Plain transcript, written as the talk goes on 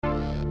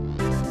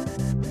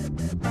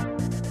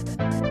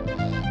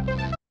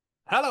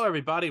Hello,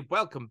 everybody.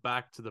 Welcome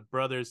back to the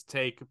Brothers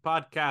Take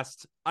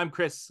podcast. I'm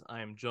Chris.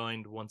 I am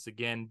joined once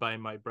again by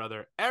my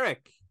brother,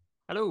 Eric.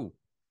 Hello.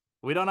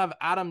 We don't have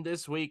Adam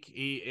this week.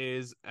 He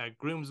is a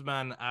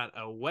groomsman at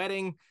a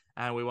wedding,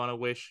 and we want to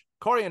wish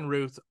Corey and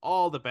Ruth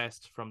all the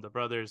best from the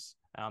brothers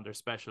on their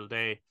special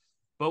day.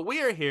 But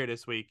we are here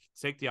this week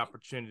to take the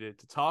opportunity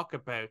to talk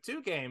about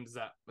two games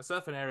that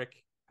myself and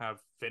Eric have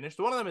finished.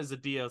 One of them is a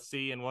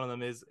DLC, and one of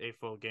them is a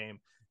full game.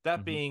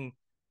 That being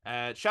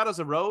Shadows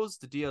of Rose,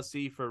 the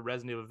DLC for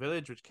Resident Evil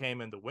Village, which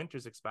came in the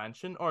Winter's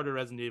expansion, or the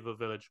Resident Evil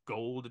Village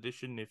Gold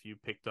edition if you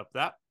picked up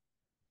that.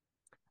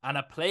 And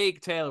A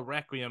Plague Tale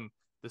Requiem,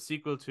 the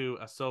sequel to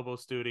Asobo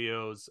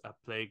Studios' A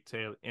Plague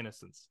Tale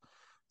Innocence.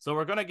 So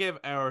we're going to give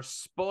our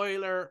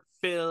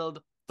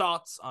spoiler-filled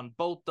thoughts on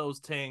both those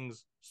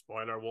things.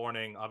 Spoiler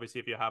warning,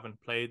 obviously, if you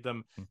haven't played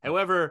them.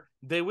 However,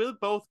 they will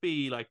both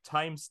be like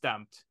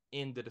time-stamped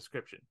in the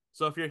description.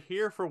 So if you're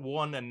here for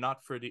one and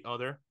not for the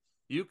other,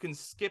 you can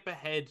skip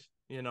ahead,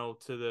 to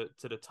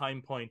the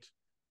time point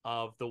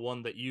of the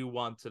one that you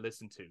want to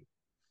listen to.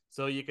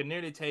 So you can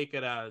nearly take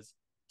it as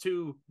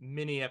two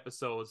mini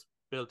episodes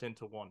built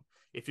into one.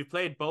 If you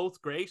played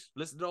both, great.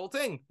 Listen to the whole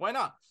thing. Why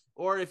not?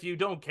 Or if you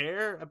don't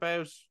care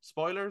about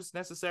spoilers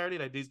necessarily,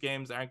 like these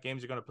games aren't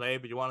games you're going to play,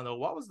 but you want to know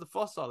what was the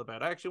fuss all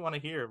about, I actually want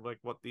to hear like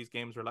what these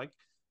games are like,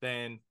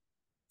 then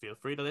feel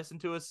free to listen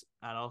to us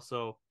and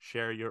also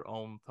share your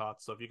own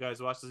thoughts. So if you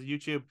guys watch this on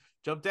YouTube,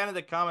 jump down in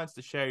the comments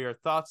to share your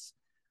thoughts.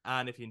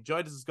 And if you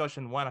enjoyed this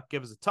discussion, why not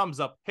give us a thumbs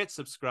up, hit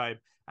subscribe,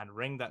 and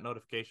ring that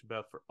notification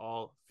bell for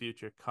all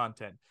future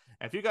content.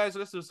 And if you guys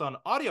listen to us on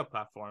audio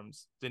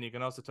platforms, then you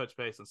can also touch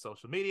base on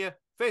social media,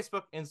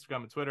 Facebook,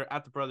 Instagram, and Twitter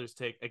at The Brothers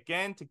Take,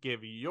 again, to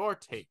give your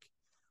take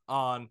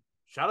on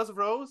Shadows of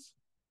Rose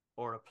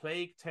or A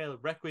Plague Tale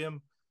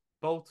Requiem,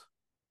 both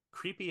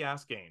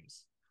creepy-ass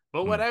games.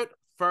 But without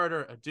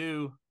further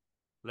ado,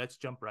 let's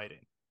jump right in.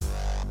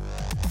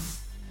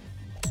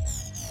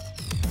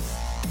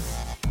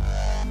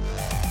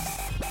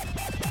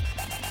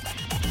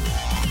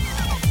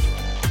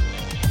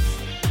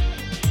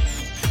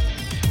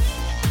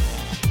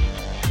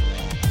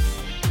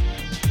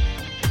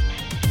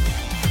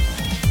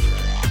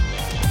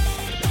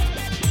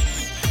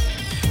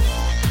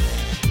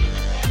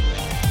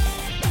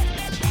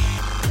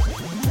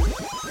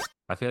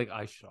 I feel like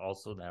I should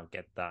also now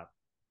get that,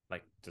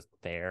 like, just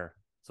there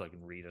so I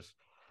can read it.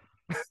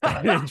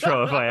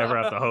 Intro if I ever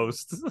have to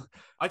host.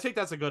 I think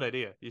that's a good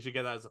idea. You should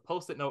get that as a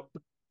post-it note,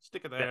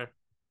 stick it there,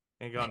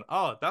 and you're going,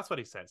 oh, that's what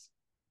he says.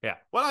 Yeah.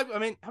 Well, I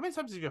mean, how many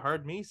times have you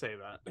heard me say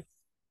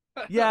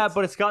that? Yeah,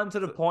 but it's gotten to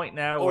the point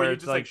now where you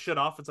it's just like shut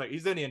off. It's like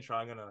he's doing the intro.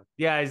 I'm gonna.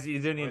 Yeah, he's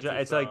doing the intro.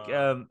 It's like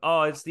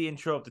it's the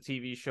intro of the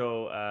TV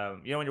show.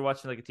 You know when you're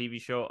watching like a TV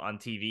show on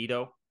TV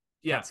though,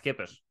 you can't skip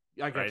it.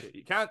 I get you.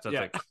 You can't. So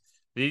like,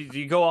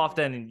 you go off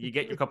then and you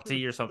get your cup of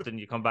tea or something.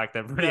 You come back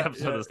then for the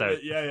episode to start.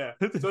 Yeah.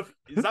 So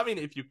does that mean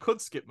if you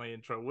could skip my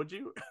intro, would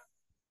you?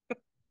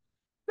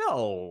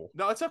 No,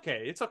 it's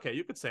okay. It's okay.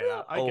 You could say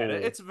that. I get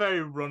it. It's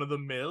very run of the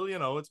mill.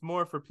 It's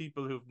more for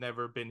people who've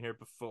never been here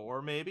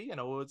before. Maybe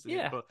it's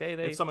But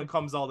if someone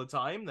comes all the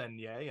time, then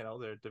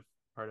they've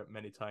heard it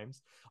many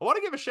times. I want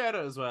to give a shout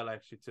out as well,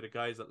 actually, to the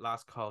guys at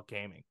Last Call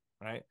Gaming.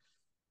 Right.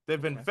 They've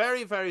been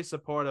very, very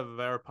supportive of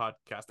our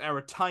podcast,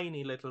 our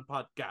tiny little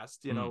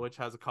podcast, which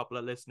has a couple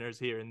of listeners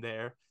here and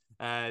there.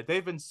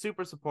 They've been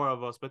super supportive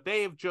of us, but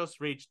they've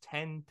just reached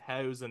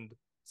 10,000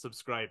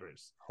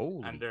 subscribers.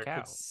 And they're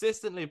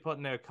consistently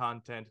putting out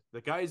content.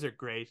 The guys are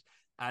great.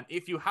 And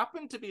if you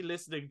happen to be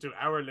listening to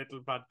our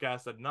little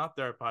podcast and not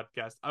their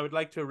podcast, I would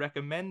like to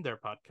recommend their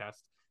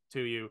podcast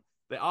to you.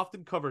 They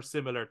often cover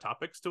similar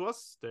topics to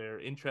us. They're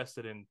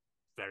interested in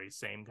very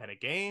same kind of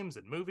games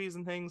and movies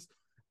and things.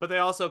 But they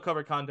also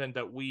cover content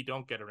that we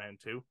don't get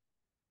around to.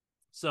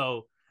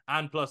 So,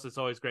 and plus, it's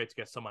always great to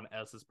get someone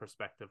else's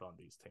perspective on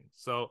these things.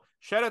 So,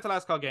 shout out to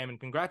Last Call Gaming.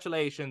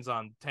 Congratulations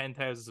on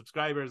 10,000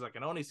 subscribers. I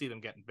can only see them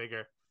getting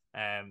bigger.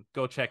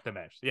 Go check them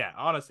out. Yeah,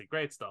 honestly,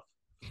 great stuff.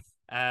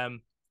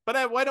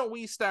 But why don't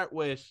we start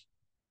with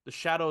the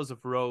Shadows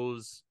of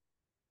Rose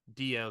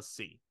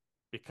DLC?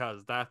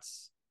 Because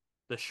that's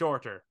the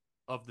shorter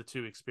of the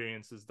two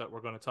experiences that we're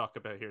going to talk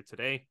about here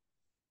today.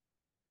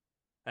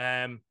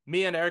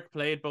 Me and Eric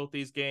played both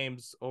these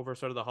games over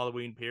sort of the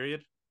Halloween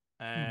period.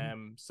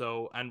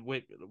 So, and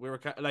we were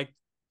like,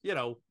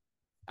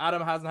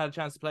 Adam hasn't had a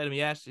chance to play them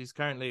yet. He's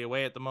currently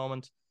away at the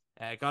moment.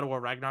 God of War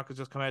Ragnarok has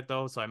just come out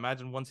though, so I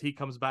imagine once he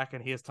comes back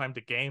and he has time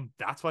to game,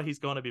 that's what he's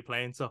going to be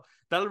playing. So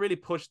that'll really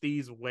push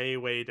these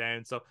way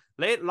down. So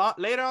later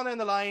on in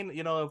the line,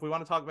 if we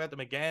want to talk about them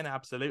again,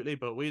 absolutely.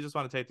 But we just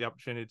want to take the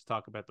opportunity to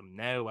talk about them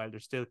now while they're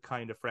still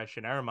kind of fresh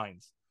in our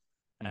minds.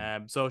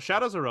 So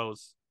Shadows of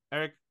Rose,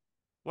 Eric,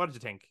 what did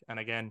you think? And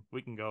again,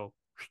 we can go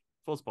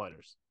full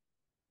spoilers.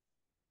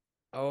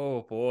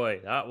 Oh boy,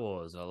 that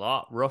was a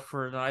lot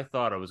rougher than I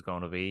thought it was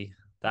going to be.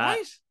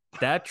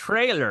 That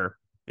trailer,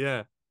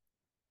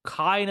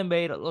 kind of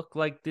made it look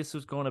like this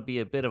was going to be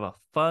a bit of a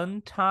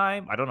fun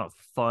time. I don't know if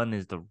fun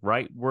is the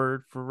right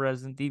word for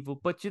Resident Evil,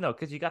 but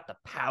because you got the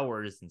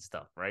powers and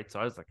stuff, right? So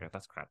I was like, oh,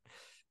 that's crap.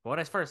 But when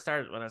I first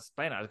started, when I was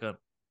playing, I was going,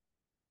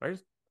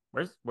 where's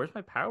where's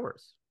my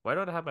powers? Why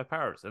don't I have my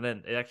powers? And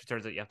then it actually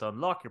turns out you have to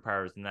unlock your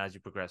powers, and as you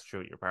progress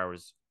through it, your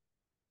powers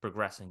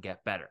progress and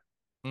get better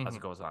as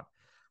it goes on.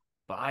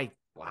 But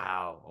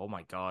wow, oh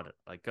my god,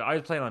 like I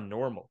was playing on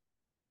normal.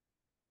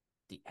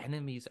 The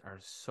enemies are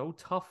so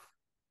tough.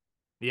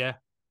 Yeah.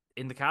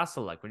 In the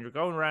castle, like when you're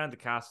going around the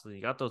castle, and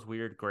you got those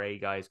weird gray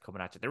guys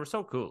coming at you. They were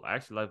so cool. I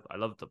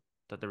loved them.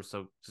 That they were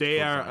they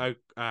cool are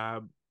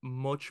a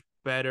much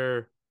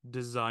better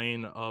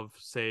design of,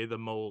 say, the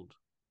mold,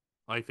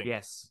 I think.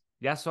 Yes.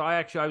 Yeah, so I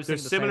was they're thinking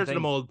similar to the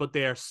mold, but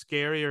they are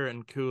scarier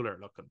and cooler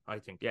looking, I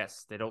think.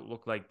 Yes, they don't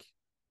look like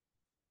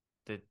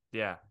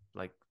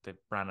like they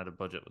ran out of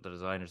budget with the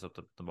design or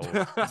something. The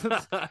mold.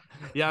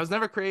 Yeah, I was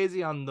never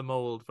crazy on the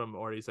mold from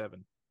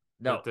RE7.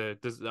 No,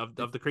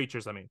 of the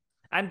creatures, I mean.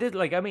 And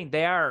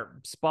they are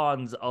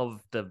spawns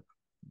of the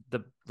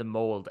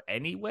mold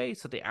anyway,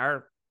 so they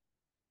are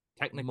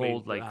technically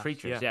mold like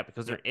creatures,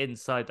 because they're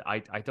inside.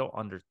 I'm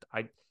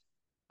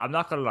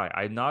not gonna lie,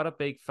 I'm not a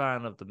big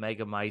fan of the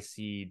Mega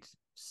Mycete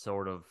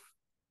sort of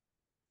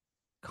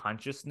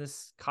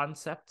consciousness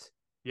concept.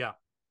 Yeah.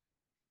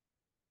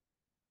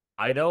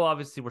 I know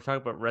obviously we're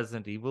talking about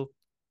Resident Evil,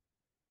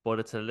 but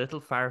it's a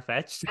little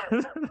far-fetched.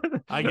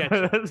 I get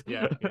you.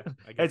 Yeah.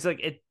 It's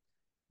like it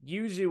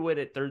usually with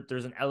it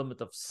there's an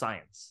element of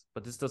science,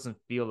 but this doesn't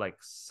feel like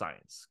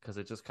science because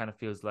it just kind of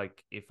feels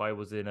like if I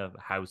was in a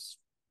house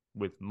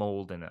with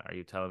mold in it, are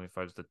you telling me if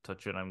I was to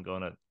touch it,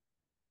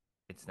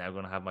 it's now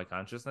gonna have my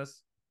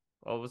consciousness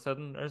all of a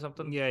sudden or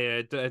something? Yeah,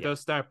 it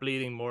does start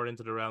bleeding more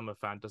into the realm of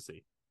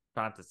fantasy.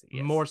 Yes.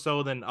 More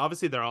so than,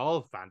 obviously they're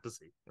all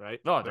fantasy, right?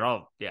 No, they're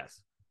all,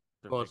 yes.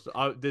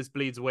 But this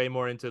bleeds way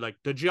more into like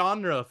the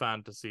genre of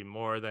fantasy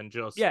more than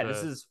just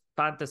this is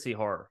fantasy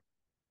horror.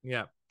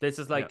 Yeah. This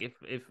is like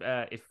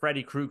if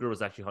Freddy Krueger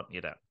was actually hunting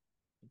you down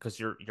because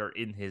you're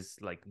in his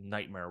like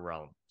nightmare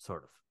realm,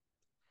 sort of.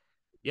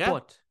 Yeah.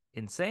 But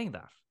in saying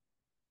that,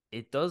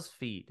 it does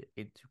feed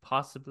into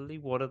possibly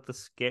one of the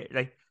scare.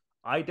 Like,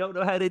 I don't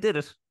know how they did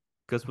it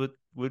because with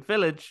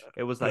Village,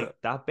 it was like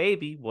that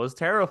baby was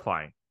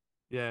terrifying.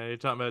 Yeah, you're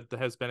talking about the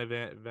House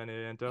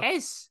Benevento.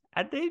 Yes,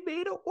 and they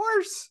made it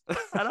worse.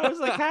 And I was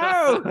like,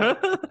 how?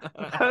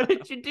 How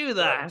did you do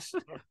that?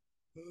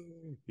 Yeah.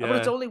 But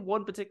it's only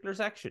one particular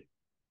section.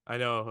 I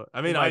know.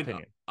 I mean, in my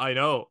opinion. I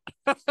know.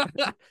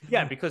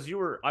 Yeah, because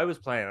I was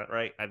playing it,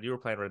 right? And you were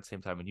playing it at the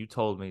same time, and you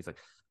told me, he's like,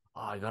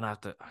 oh, I gotta have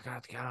to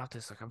get off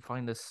this. Like, I'm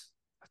finding this.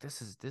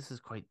 This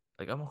is quite,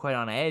 like, I'm quite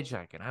on edge.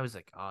 Like, and I was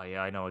like, oh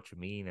yeah, I know what you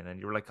mean. And then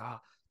you were like, oh,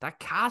 that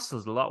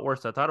castle's a lot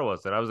worse than I thought it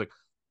was. And I was like,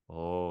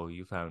 oh,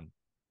 you found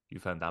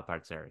that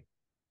part, Sari.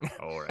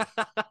 Oh, right.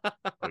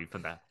 Oh, you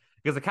found that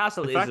because the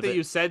castle. The fact that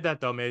you said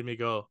that though made me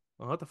go,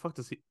 oh, what the fuck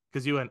does he?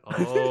 Because you went,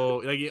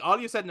 oh, like all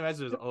you said in the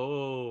message was,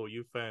 oh,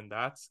 you found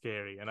that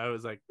scary, and I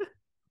was like, what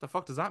the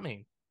fuck does that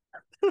mean?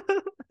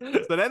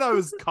 So then I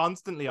was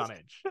constantly on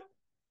edge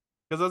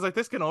because I was like,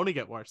 this can only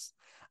get worse.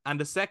 And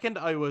the second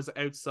I was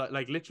outside,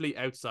 like literally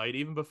outside,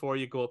 even before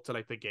you go up to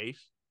like the gate,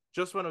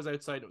 just when I was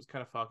outside, it was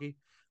kind of foggy.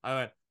 I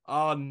went,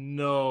 oh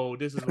no,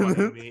 this is what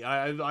I mean.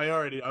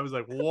 I was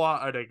like,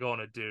 what are they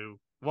gonna do?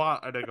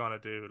 What are they gonna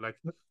do? Like,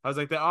 I was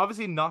like, they're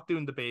obviously not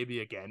doing the baby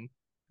again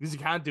because you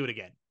can't do it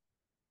again.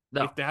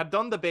 No. If they had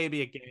done the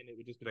baby again, it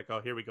would just be like, oh,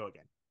 here we go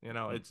again. You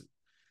know, it's.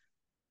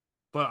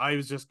 But I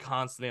was just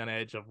constantly on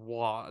edge of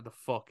what the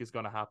fuck is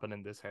gonna happen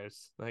in this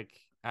house. Like,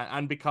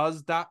 and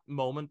because that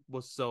moment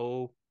was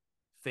so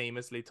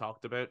famously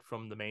talked about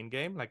from the main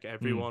game, like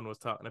everyone was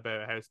talking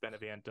about House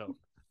Beneviento.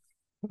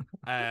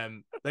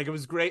 Like it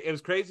was great. It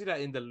was crazy that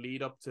in the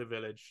lead up to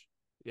Village,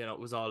 you know, it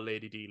was all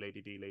Lady D,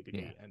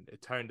 and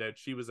it turned out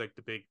she was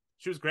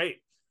great,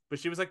 but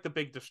she was like the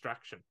big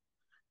distraction.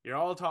 You're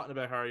all talking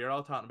about her.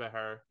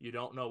 You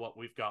don't know what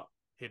we've got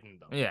hidden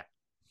though. Yeah.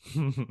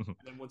 And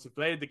then once you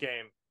played the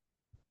game,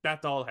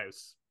 that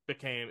dollhouse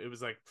it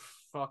was like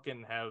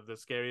fucking hell, the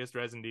scariest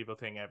Resident Evil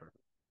thing ever.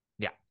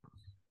 Yeah.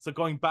 So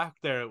going back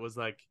there, it was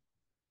like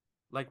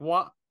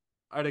what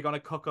are they going to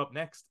cook up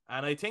next?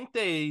 And I think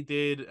they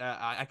did.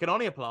 I can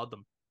only applaud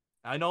them.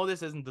 I know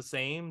this isn't the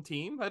same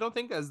team, I don't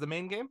think, as the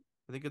main game.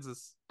 I think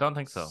it's don't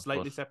think so.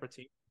 Slightly separate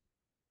team.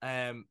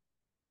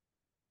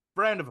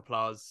 Round of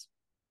applause.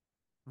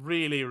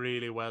 Really,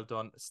 really well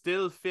done.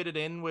 Still fitted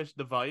in with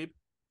the vibe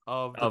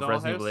of the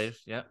Resident Evil 8,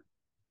 yeah.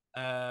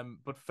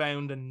 But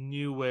found a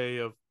new way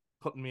of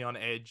putting me on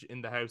edge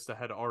in the house that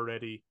had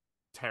already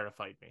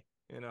terrified me.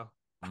 You know.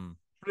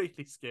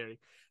 Really scary.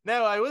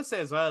 Now, I will say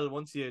as well,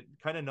 once you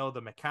kind of know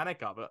the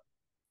mechanic of it,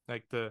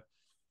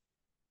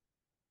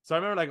 so I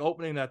remember like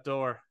opening that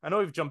door. I know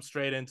we've jumped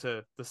straight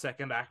into the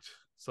second act,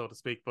 so to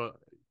speak, but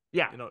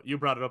yeah, you know, you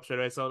brought it up straight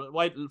away. So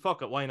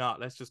fuck it, why not?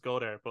 Let's just go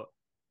there. But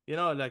you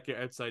know, like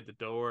you're outside the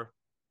door,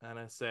 and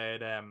I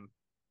said,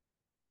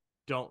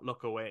 don't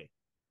look away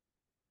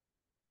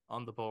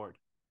on the board,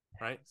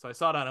 right? So I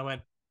saw that and I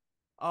went,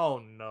 oh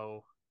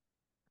no,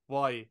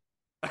 why?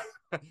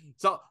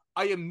 So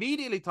I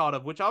immediately thought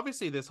of, which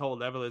obviously this whole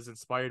level is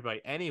inspired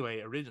by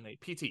anyway, originally,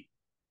 PT.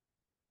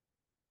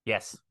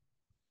 Yes.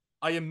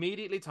 I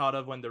immediately thought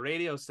of when the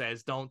radio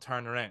says don't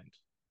turn around.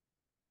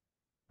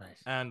 Right.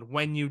 And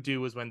when you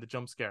do is when the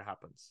jump scare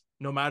happens.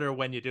 No matter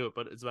when you do it,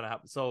 but it's when it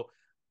happens. So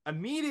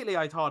immediately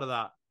I thought of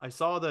that. I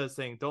saw the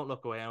thing, don't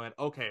look away. I went,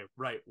 okay,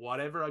 right,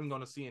 whatever I'm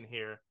going to see in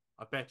here,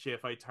 I bet you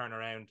if I turn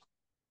around,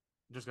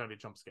 there's going to be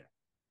a jump scare.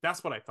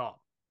 That's what I thought.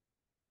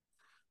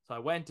 So I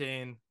went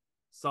in,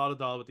 saw the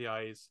doll with the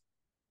eyes,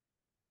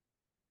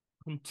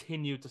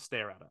 continued to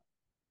stare at it,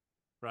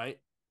 right?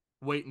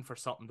 Waiting for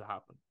something to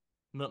happen.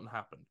 Nothing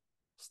happened.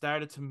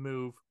 Started to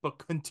move, but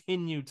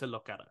continued to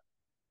look at it.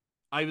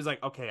 I was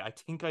like, okay, I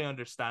think I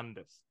understand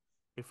this.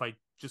 If I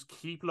just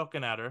keep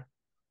looking at her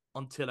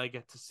until I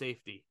get to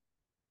safety,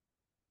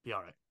 be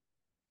all right.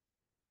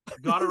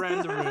 Got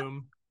around the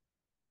room,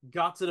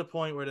 got to the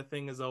point where the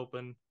thing is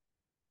open.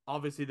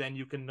 Obviously, then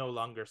you can no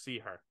longer see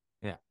her.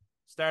 Yeah.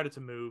 Started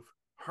to move,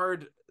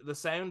 heard the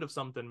sound of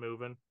something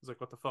moving. I was like,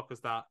 what the fuck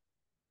is that?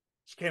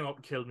 She came up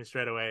and killed me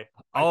straight away.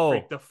 I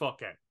freaked the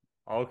fuck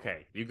out.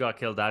 Okay, you got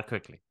killed that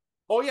quickly.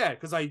 Oh, yeah,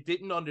 because I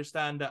didn't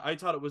understand that. I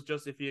thought it was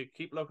just if you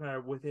keep looking at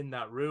her within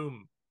that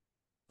room,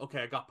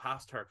 okay, I got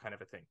past her kind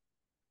of a thing.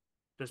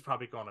 There's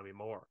probably going to be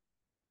more.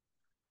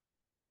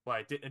 But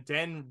I did,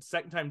 then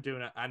second time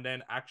doing it, and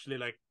then actually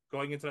like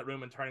going into that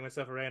room and turning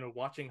myself around and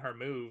watching her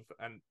move,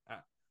 and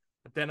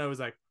then I was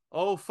like,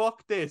 oh,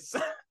 fuck this.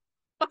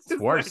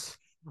 It's worse.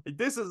 Like,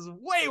 this is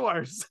way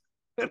worse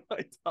than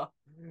I thought,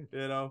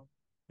 you know?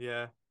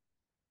 Yeah.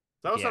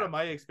 That was sort of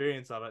my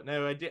experience of it.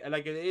 Now, I did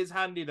like it is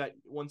handy that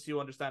once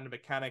you understand the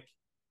mechanic,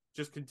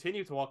 just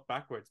continue to walk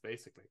backwards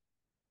basically,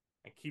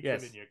 and keep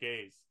them in your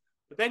gaze.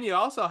 But then you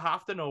also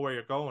have to know where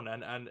you're going,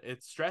 and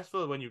it's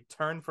stressful when you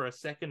turn for a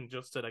second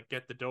just to like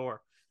get the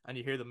door, and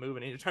you hear them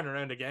moving, and you turn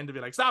around again to be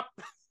like, stop,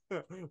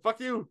 fuck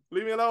you,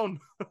 leave me alone.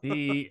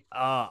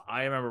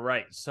 I remember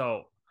right.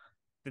 So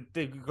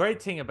the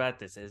great thing about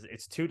this is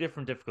it's two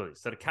different difficulties.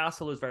 So the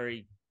castle is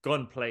very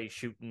gunplay,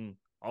 shooting.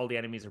 All the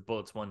enemies are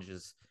bullet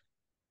sponges.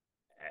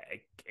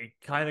 It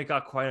kind of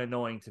got quite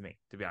annoying to me,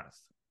 to be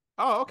honest.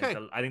 Oh, okay.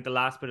 I think the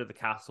last bit of the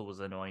castle was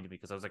annoying to me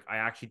because I was like, I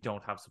actually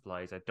don't have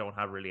supplies. I don't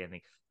have really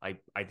anything.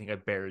 I think I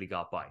barely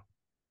got by,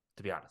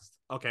 to be honest.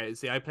 Okay,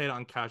 see, I played it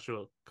on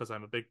casual because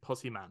I'm a big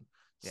pussy man.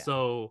 Yeah.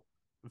 So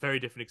very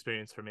different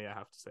experience for me, I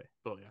have to say.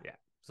 But yeah.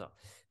 So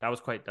that was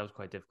quite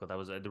difficult. There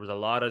was a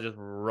lot of just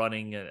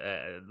running,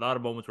 a lot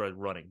of moments where I was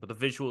running, but the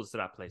visuals to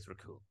that place were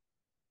cool.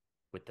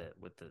 With the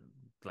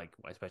like,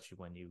 especially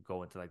when you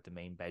go into like the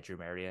main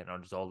bedroom area and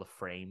there's all the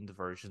framed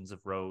versions of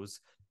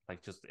Rose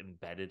like just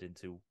embedded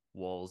into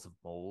walls of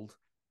mold.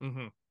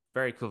 Mm-hmm.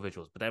 Very cool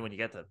visuals. But then when you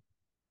get to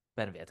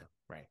Benevento,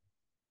 right,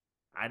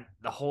 and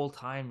the whole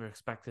time you're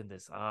expecting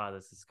this,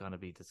 this is gonna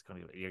be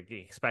you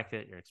expect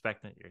it, you're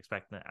expecting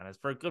it, and it's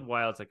for a good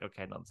while. It's like,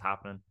 okay, nothing's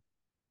happening.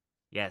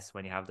 Yes,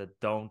 when you have the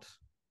don't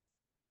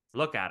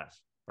look at it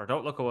or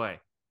don't look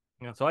away.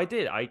 Yeah. So I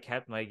did. I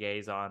kept my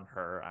gaze on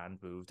her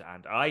and moved,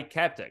 and I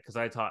kept it because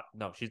I thought,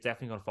 no, she's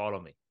definitely going to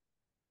follow me.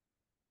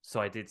 So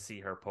I did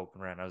see her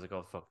poking around. I was like,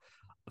 oh, fuck.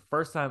 The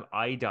first time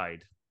I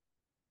died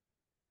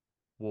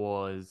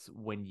was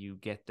when you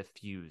get the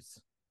fuse.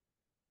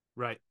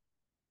 Right.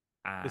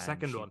 And the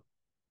second one.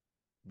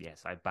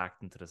 Yes, I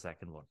backed into the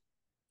second one.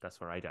 That's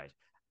where I died.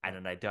 And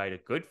then I died a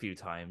good few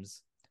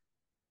times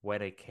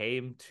when it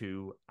came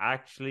to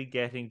actually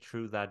getting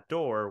through that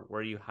door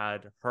where you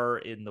had her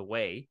in the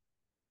way.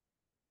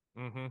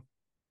 Mm-hmm.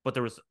 But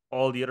there was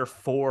all the other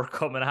four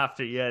coming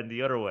after you in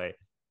the other way,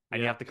 and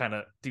you have to kind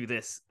of do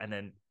this and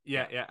then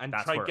and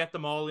try to get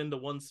them all into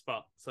one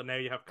spot. So now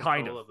you have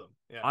control of them.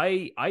 Yeah.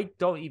 I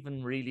don't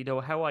even really know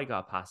how I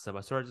got past them.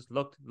 I sort of just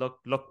looked,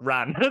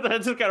 ran. I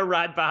just kind of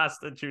ran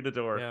past and through the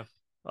door. Yeah.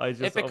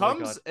 It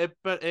becomes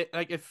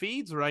it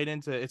feeds right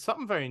into it's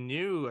something very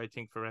new, I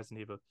think, for Resident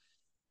Evil.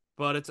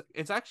 But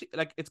it's actually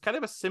like it's kind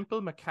of a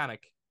simple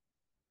mechanic,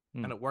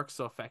 and it works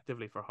so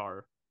effectively for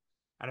horror.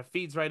 And it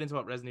feeds right into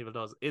what Resident Evil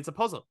does. It's a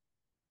puzzle.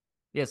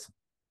 Yes.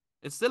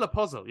 It's still a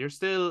puzzle. You're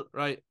still,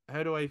 right,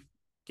 how do I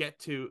get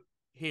to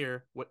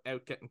here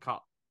without getting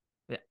caught?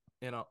 Yeah.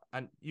 You know,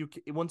 and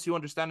once you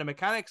understand the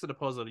mechanics of the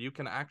puzzle, you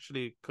can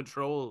actually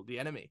control the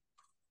enemy,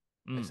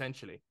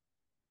 essentially.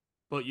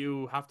 But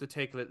you have to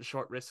take little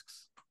short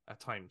risks at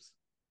times.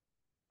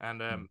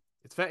 And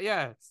it's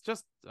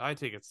just, I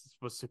think it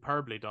was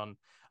superbly done.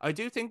 I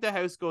do think the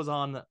house goes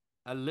on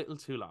a little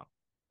too long.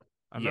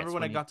 I remember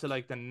when I got to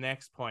like the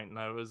next point and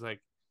I was like,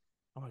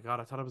 oh my God,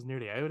 I thought I was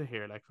nearly out of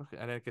here. Like,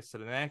 and then it gets to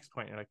the next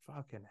point, and you're like,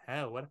 fucking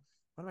hell, what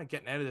am I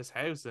getting out of this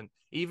house? And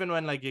even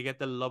when like you get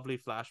the lovely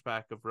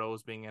flashback of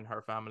Rose being in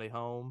her family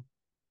home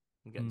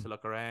and getting to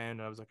look around,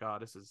 and I was like, oh,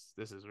 this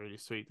is really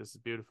sweet. This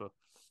is beautiful.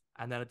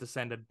 And then it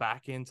descended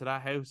back into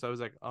that house. I was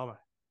like, oh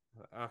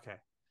my, okay.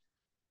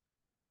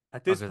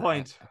 At this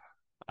point,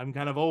 I'm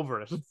kind of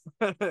over it.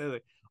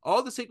 Like,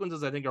 all the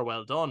sequences I think are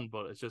well done,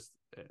 but it's just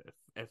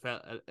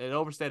it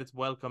overstayed its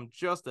welcome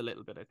just a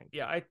little bit, I think.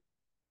 Yeah, I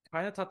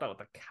kind of thought that with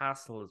the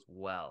castle as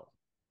well.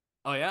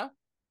 Oh yeah?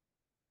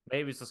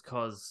 Maybe it's just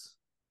because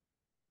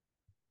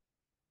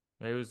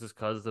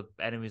the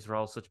enemies were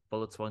all such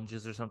bullet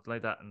sponges or something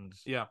like that, and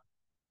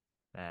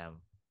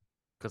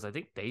because I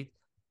think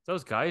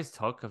those guys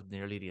took of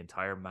nearly the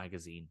entire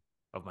magazine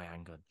of my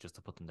handgun just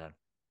to put them down.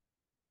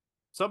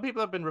 Some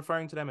people have been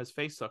referring to them as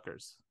face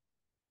suckers.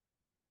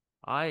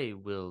 I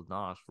will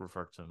not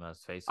refer to them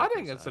as face I suckers.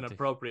 think it's an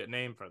appropriate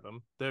name for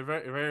them. They're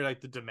very, very like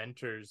the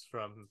Dementors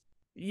from.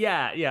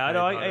 Yeah, I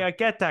know. I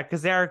get that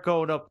because they are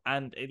going up,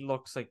 and it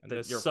looks like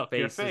that your suck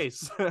face.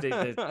 Your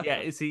face.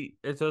 Yeah, see,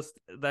 it's just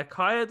that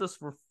kind of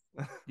just.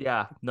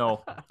 Yeah,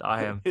 no,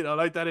 I am. You don't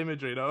like that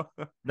imagery, no?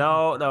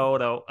 No.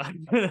 no.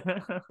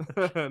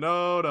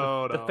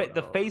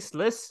 The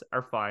faceless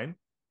are fine.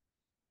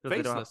 Faceless.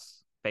 They don't have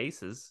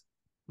faces.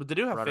 But they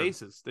do have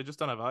faces. They just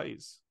don't have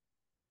eyes.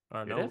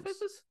 Or nose. They have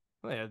faces?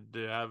 Well,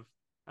 they have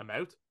a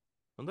mouth,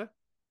 don't they?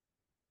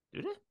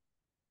 Do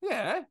they?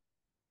 Yeah.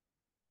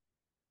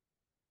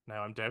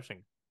 Now I'm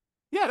doubting.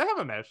 Yeah, they have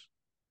a mouth.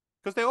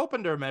 Because they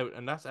open their mouth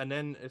and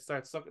then it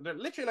starts sucking. They're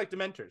literally like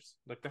Dementors.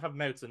 Like they have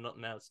mouths and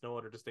nothing else. No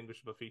other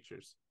distinguishable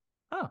features.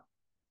 Oh.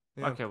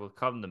 Yeah. Okay, we'll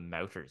call them the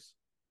Mouters.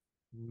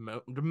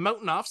 The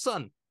mountain off,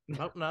 son.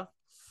 Mountain off.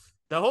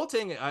 The whole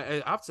thing,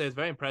 I have to say, is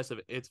very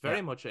impressive. It's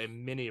very much a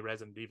mini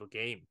Resident Evil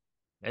game.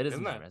 It is,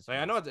 isn't it? Like,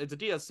 I know it's a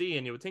DLC,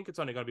 and you would think it's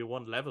only going to be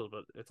one level,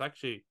 but it's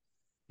actually,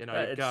 you've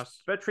got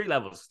about 3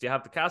 levels. You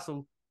have the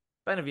castle,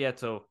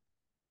 Beneviento,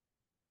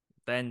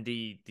 then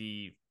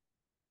the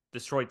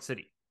destroyed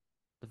city,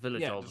 the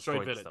village, all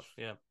destroyed village. Stuff.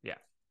 Yeah.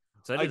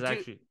 So it is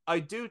actually. I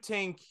do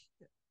think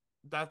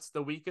that's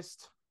the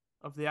weakest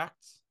of the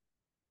acts.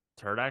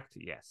 Third act,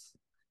 yes.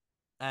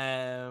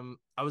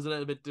 I was a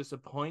little bit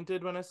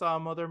disappointed when I saw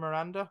Mother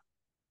Miranda.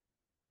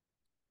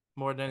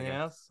 More than anything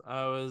else,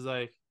 I was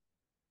like,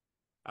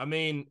 I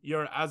mean,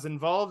 you're as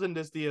involved in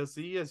this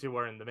DLC as you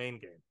were in the main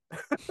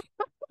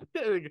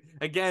game.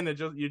 Again,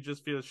 you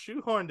just feel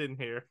shoehorned in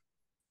here.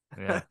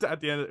 Yeah.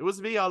 At the end, it was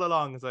me all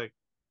along. It's like,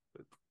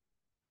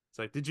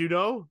 did you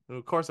know? And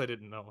of course I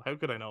didn't know. How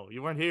could I know?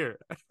 You weren't here.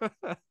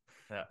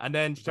 Yeah. And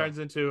then she turns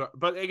into,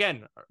 but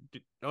again,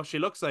 she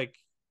looks like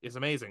it's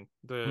amazing.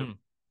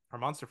 Her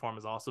monster form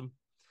is awesome.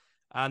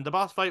 And the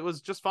boss fight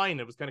was just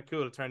fine. It was kind of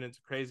cool. It turned into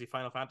crazy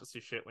Final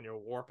Fantasy shit when you're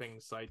warping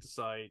side to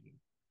side and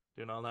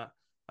doing all that.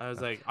 I was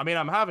like, I mean,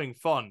 I'm having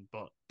fun,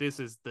 but this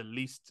is the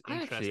least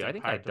interesting I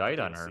think part I died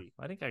of on her.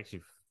 I think I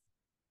actually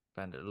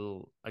found it a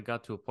little. I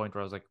got to a point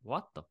where I was like,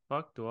 what the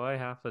fuck do I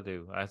have to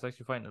do? I was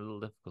actually finding it a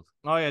little difficult.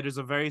 Oh, yeah. There's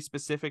a very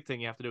specific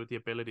thing you have to do with the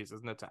abilities,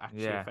 isn't it, to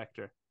actually affect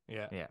her?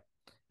 Yeah. Yeah.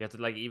 You have to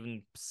like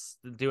even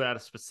do it at a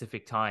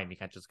specific time. You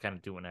can't just kind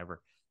of do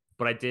whenever.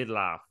 But I did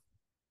laugh.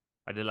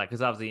 I did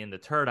because obviously in the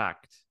third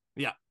act,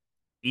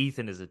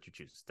 Ethan is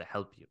introduced to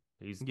help you.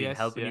 He's been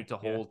helping you the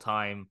whole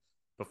time,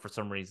 but for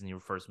some reason he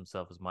refers to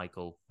himself as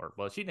Michael,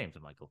 she names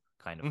him Michael,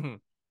 kind of. Mm-hmm.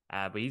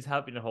 But he's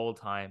helping the whole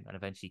time, and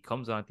eventually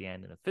comes on at the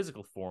end in a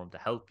physical form to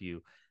help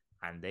you,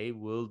 and they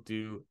will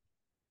do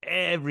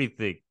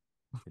everything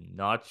to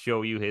not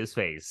show you his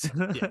face.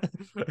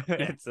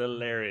 It's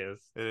hilarious.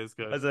 It is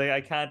good. I was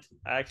like, I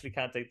actually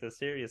can't take this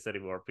serious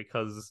anymore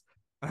because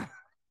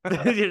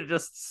you're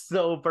just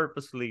so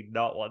purposefully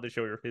not wanting to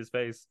show his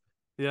face.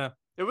 Yeah,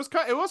 it was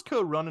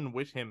cool running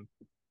with him.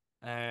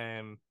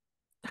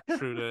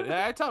 Through the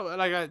I thought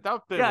like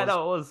that bit. Yeah,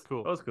 no, it was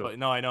cool. It was cool. But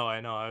no, I know.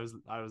 I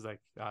was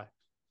like,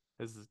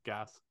 this is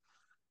gas.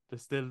 They're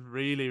still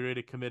really,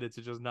 really committed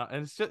to just not,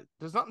 and it's just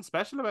there's nothing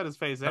special about his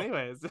face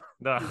anyway.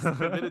 No, he's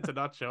committed to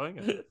not showing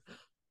it.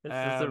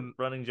 It's a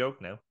running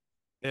joke now.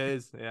 It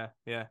is,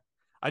 yeah.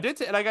 I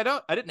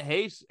didn't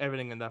hate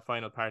everything in that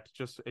final part.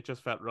 It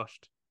just felt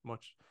rushed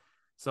much.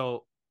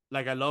 So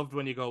like I loved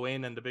when you go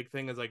in and the big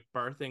thing is like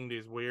birthing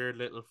these weird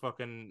little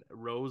fucking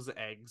rose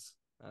eggs.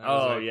 That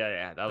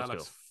was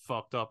looks cool.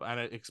 Fucked up, and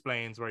it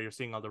explains where you're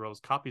seeing all the rose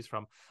copies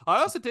from. I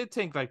also did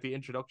think like the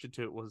introduction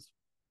to it was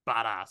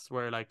badass,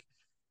 where like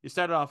you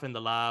started off in the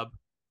lab,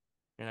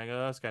 you're like,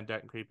 oh, that's kind of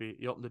dark and creepy.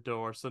 You open the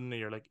door, suddenly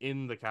you're like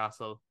in the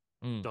castle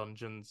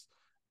dungeons,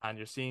 and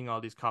you're seeing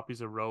all these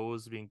copies of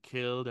Rose being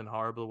killed in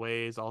horrible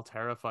ways, all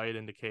terrified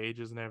in the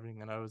cages and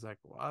everything. And I was like,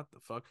 what the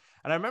fuck?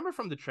 And I remember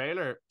from the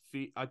trailer,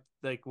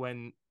 like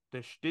when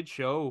they did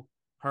show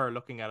her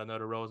looking at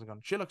another Rose and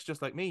going, she looks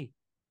just like me.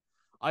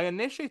 I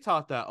initially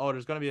thought that,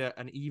 there's going to be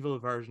an evil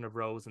version of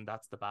Rose and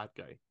that's the bad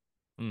guy.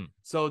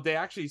 So they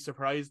actually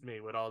surprised me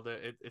with all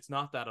it's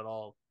not that at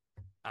all.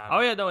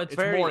 It's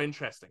very more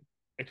interesting.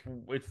 It's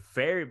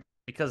very,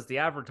 because the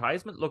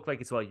advertisement looked like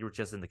you were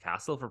just in the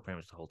castle for pretty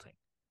much the whole thing.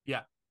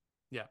 Yeah.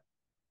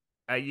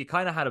 You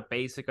kind of had a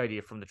basic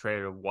idea from the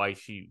trailer of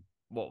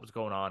what was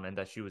going on, and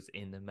that she was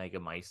in the Mega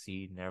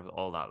Mycete and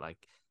all that. Like,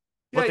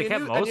 but they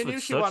kept most of it. You knew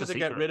she wanted to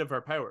get rid of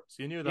her powers.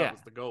 You knew that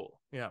was the goal.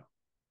 Yeah,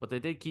 but they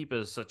did keep it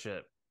as such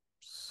a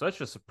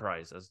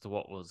surprise as to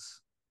what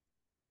was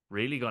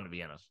really going to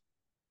be in it.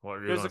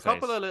 There's a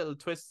couple of little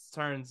twists,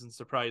 turns, and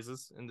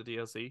surprises in the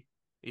DLC,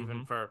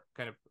 even for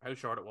kind of how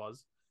short it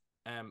was.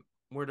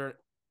 Were there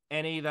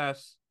any that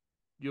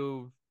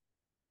you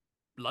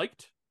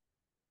liked?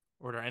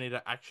 Were there any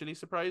that actually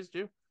surprised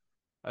you?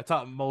 I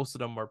thought most of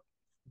them were.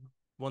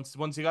 Once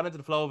you got into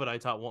the flow of it, I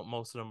thought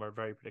most of them were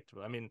very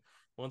predictable. I mean,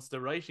 once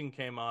the writing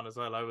came on as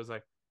well, I was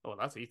like, oh,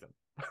 that's Ethan.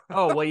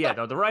 Oh well, yeah,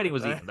 no, the writing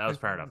was even. That was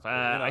fair enough.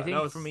 I That think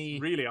for was me,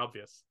 really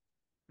obvious.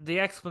 the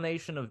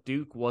explanation of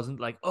Duke wasn't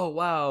like, oh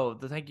wow,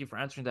 thank you for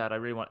answering that. I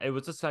really want. It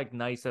was just like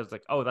nice. I was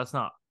like, oh, that's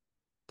not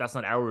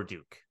our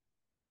Duke.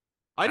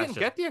 I That's didn't just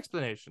get the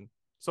explanation.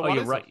 So oh, what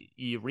you're is it? right.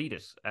 You read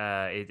it.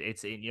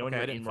 It's in when Okay, you're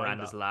I in didn't find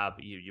Miranda's that. lab.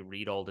 You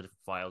read all the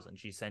different files, and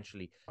she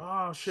essentially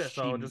Oh shit!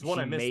 So there's one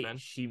I missed then.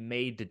 she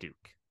made the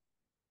Duke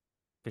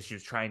because she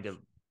was trying to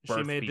She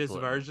birth made this people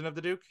in them. version of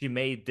the Duke. She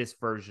made this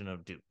version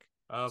of Duke.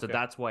 So Okay.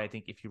 that's why I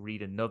think if you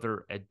read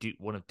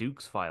one of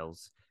Duke's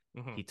files,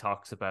 he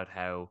talks about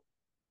how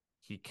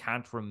he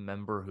can't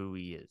remember who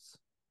he is.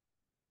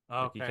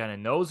 Like he Okay. kind of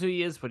knows who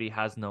he is, but he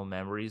has no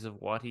memories of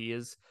what he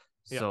is.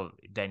 Yeah. So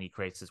then he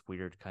creates this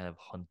weird kind of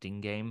hunting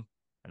game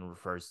and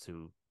refers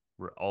to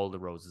all the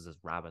roses as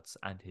rabbits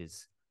and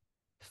his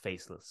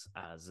faceless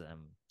as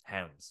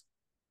hounds.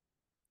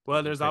 Well,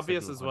 Like he there's creates like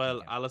obvious little as hunting well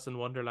camp. Alice in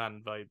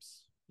Wonderland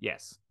vibes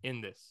Yes.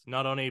 in this.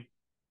 Not only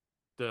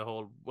the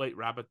whole white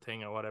rabbit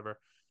thing or whatever,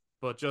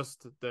 but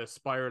just the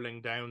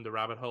spiraling down the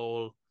rabbit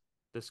hole,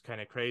 this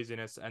kind of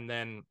craziness, and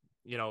then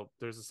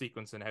there's a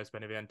sequence in House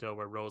Benevento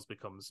where Rose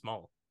becomes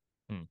small,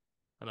 Hmm.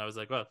 and I was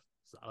like, well,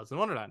 it's Alice in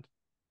Wonderland,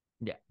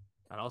 Yeah.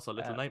 and also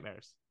Little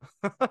Nightmares.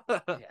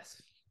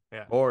 Yes.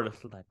 Yeah. Or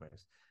Little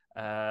Nightmares.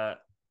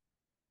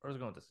 Where's it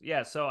going with this?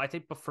 Yeah, so I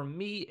think, but for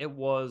me, it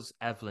was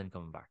Evelyn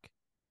coming back.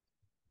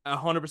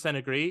 100%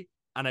 agree,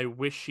 and I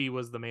wish she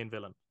was the main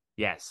villain.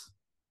 Yes.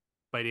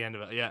 By the end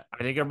of it, yeah. I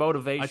think her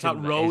motivation. I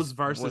thought Rose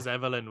versus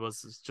Evelyn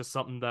was just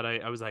something that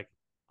I was like,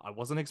 I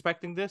wasn't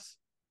expecting this,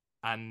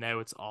 and now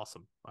it's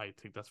awesome. I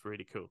think that's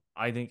really cool.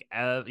 I think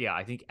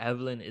I think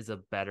Evelyn is a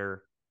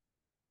better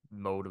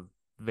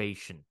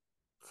motivation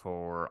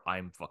for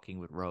I'm fucking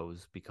with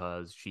Rose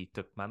because she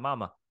took my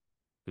mama,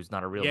 who's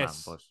not a real man,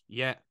 but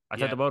yeah, I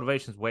thought the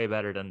motivation is way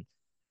better than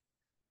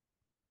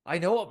I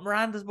know what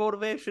Miranda's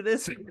motivation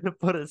is,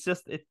 but it's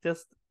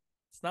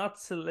not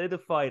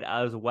solidified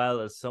as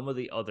well as some of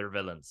the other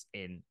villains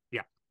in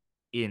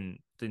the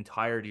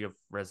entirety of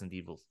Resident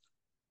Evil.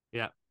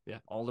 Yeah.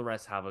 All the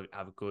rest have a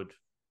good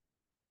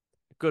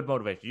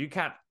motivation. You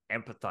can't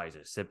empathize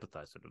or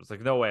sympathize with it. It's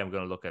like no way I'm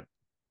going to look at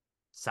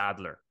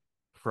Sadler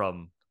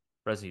from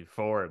Resident Evil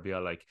 4 and be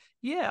like,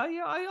 yeah,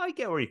 I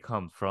get where he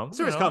comes from. That's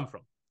where he's come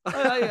from.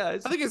 I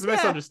think it's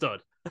misunderstood.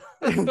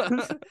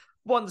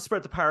 Wanting to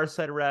spread the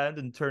parasite around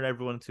and turn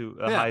everyone into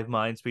a hive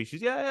mind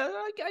species. Yeah,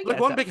 I get like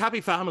one big happy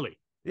family.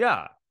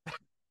 Yeah.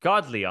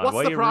 God, Leon.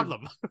 What's the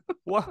problem?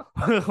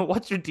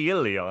 What's your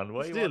deal, Leon?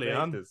 Why you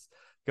want this?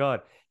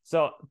 God.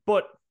 So,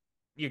 but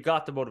you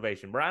got the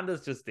motivation.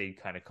 Miranda's just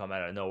did kind of come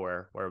out of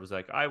nowhere where it was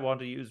like, I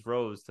want to use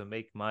Rose to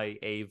make my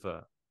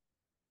Ava.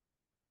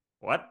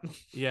 What?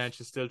 Yeah, and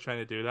she's still trying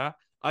to do that.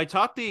 I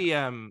thought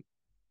the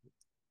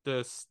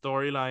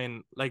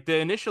storyline, like the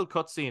initial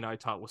cutscene, I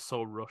thought was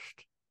so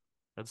rushed.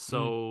 And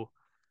so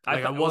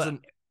I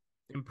wasn't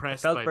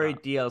impressed. It felt by very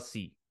that.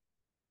 DLC.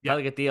 Yeah,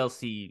 felt like a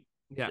DLC.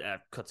 Yeah,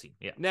 cutscene.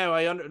 Yeah. Now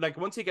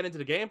once you get into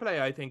the gameplay,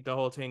 I think the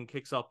whole thing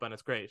kicks up and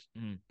it's great.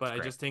 But I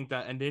just think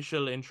that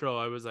initial intro,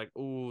 I was like,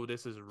 "Oh,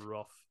 this is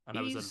rough," and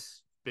I was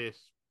a bit.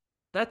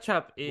 That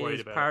chap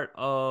is part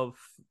of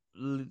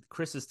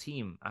Chris's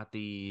team at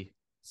the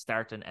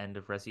start and end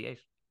of Resi 8.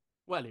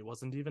 Well, he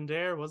wasn't even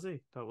there, was he?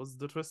 That was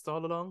the twist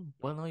all along.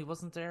 Well, no, he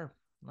wasn't there.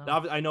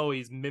 No. I know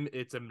it's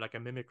like a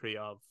mimicry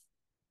of.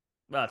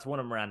 Well, it's one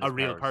of Miranda's a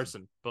real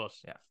person, but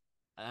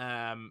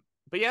yeah.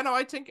 But yeah, no,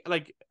 I think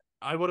like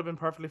I would have been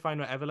perfectly fine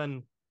with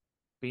Evelyn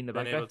being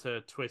able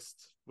to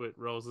twist with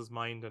Rose's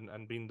mind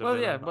and being the villain.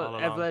 Well, yeah,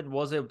 but Evelyn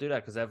was able to do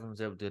that because Evelyn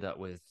was able to do that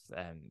with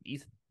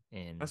Ethan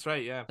in. That's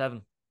right, yeah.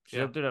 7. She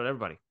able to do that with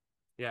everybody.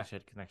 Yeah, she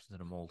had connections to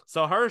the mold.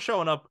 So her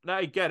showing up, now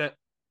I get it.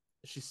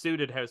 She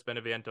suited House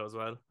Benevento as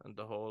well, and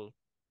the whole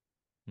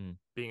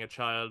being a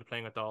child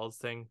playing with dolls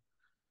thing.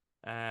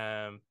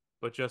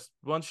 But just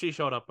once she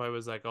showed up, I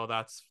was like, "Oh,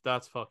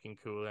 that's fucking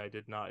cool." I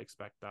did not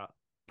expect that.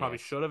 Probably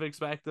should have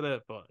expected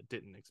it, but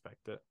didn't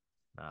expect it.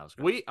 That was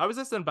great. I was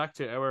listening back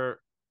to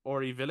our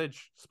Ori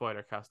Village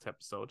spoiler cast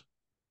episode.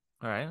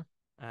 All right.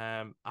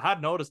 I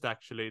had noticed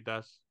actually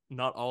that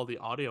not all the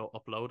audio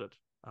uploaded.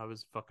 I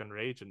was fucking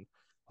raging.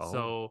 Oh.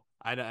 So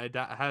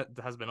that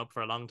has been up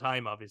for a long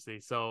time, obviously.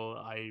 So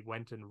I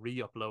went and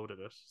re-uploaded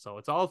it. So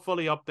it's all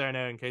fully up there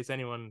now in case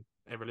anyone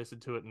ever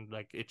listened to it and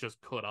like it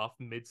just cut off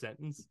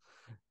mid-sentence.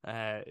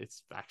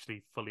 It's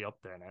actually fully up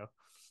there now.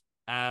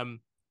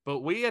 But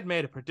we had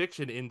made a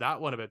prediction in that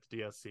one about the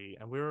DLC,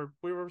 and we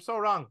were so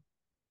wrong.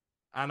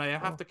 And I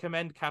have to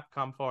commend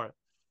Capcom for it.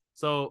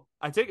 So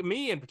I think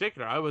me in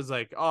particular, I was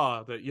like, the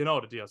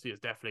DLC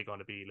is definitely going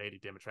to be Lady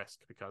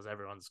Dimitrescu because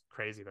everyone's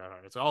crazy about her.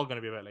 It's all going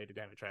to be about Lady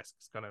Dimitrescu.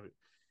 It's going to be,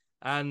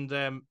 and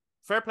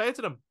fair play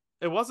to them.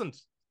 It wasn't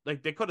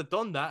like they could have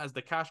done that as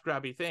the cash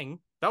grabby thing.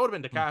 That would have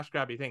been the cash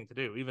grabby thing to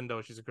do, even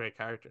though she's a great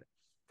character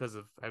because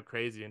of how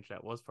crazy the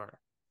internet was for her.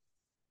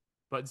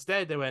 But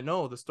instead, they went,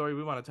 no, the story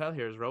we want to tell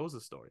here is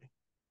Rose's story.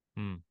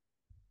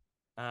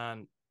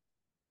 And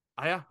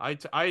I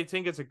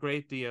think it's a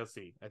great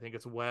DLC. I think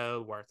it's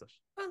well worth it.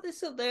 Well,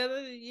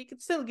 you can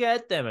still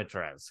get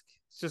Demetresk.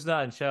 It's just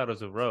not in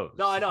Shadows of No, I Rose.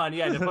 know, and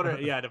they put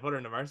her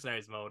in the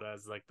mercenaries mode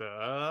as like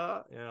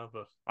the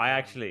but I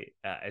actually,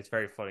 it's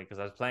very funny because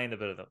I was playing a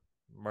bit of the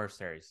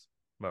mercenaries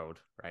mode,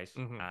 right?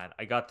 mhm. And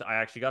I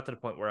actually got to the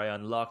point where I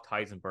unlocked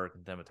Heisenberg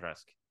and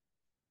Demetresk.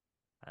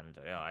 And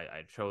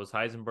I chose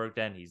Heisenberg.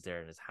 Then he's there,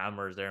 and his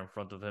hammer is there in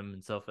front of him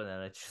and stuff. And then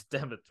I just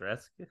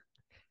Demetresk.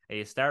 And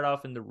you start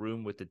off in the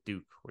room with the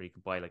Duke, where you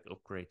can buy like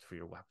upgrades for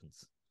your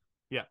weapons.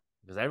 Yeah,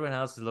 because everyone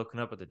else is looking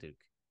up at the Duke.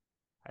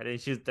 And then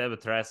she's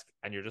Demetresk,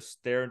 and you're just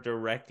staring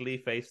directly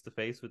face to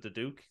face with the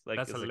Duke. Like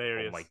that's it's like, oh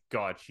hilarious. my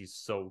god, she's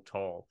so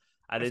tall.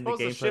 And I in the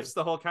suppose it gameplay, shifts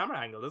the whole camera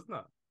angle, doesn't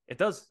it? it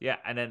does, yeah.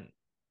 And then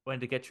when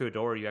to get through a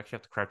door, you actually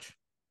have to crouch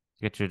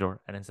to get through a door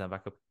and then stand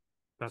back up.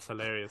 That's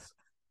hilarious.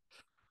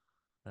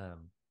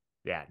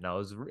 Yeah,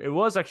 no, it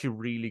was actually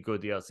really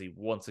good DLC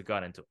once it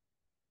got into it.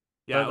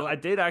 Yeah, But I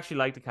did actually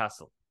like the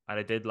castle, and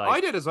I did I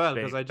like did as well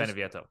because I just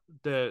Beneviento.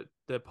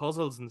 the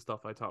puzzles and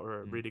stuff I thought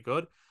were really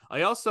good.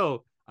 I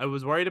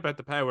was worried about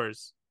the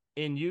powers.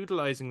 In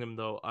utilizing them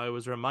though, I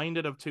was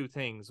reminded of two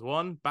things.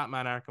 One,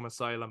 Batman Arkham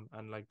Asylum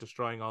and like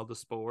destroying all the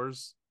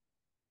spores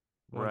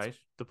once Right.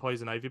 the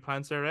poison ivy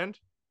plants are around.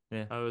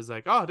 Yeah. I was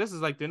like, oh, this is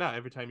like doing that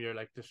every time you're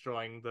like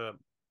destroying the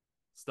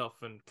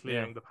stuff and Yeah.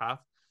 clearing the path.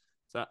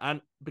 So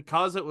and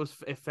because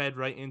it fed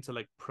right into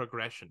like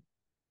progression.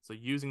 So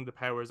using the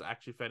powers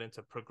actually fed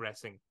into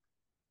progressing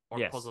or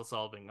Yes. puzzle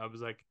solving. I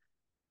was like,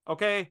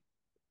 okay,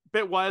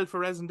 bit wild for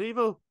Resident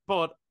Evil,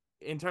 but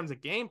in terms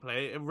of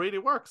gameplay, it really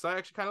works. I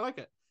actually kind of like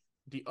it.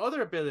 The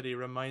other ability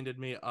reminded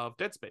me of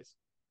Dead Space.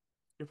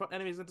 You're putting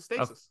enemies into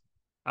stasis.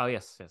 Oh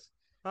yes, yes.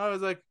 I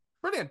was like,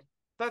 brilliant.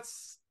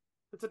 It's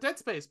a Dead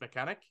Space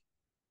mechanic.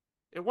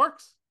 It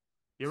works.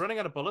 You're running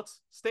out of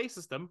bullets,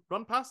 stasis them,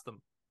 run past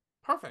them.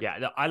 Perfect.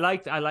 Yeah, I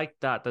liked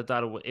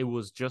that it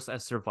was just a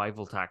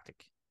survival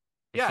tactic.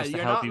 It's just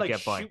you're not like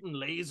shooting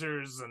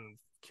lasers and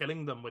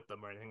killing them with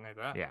them or anything like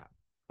that. Yeah.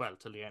 Well,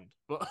 till the end,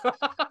 but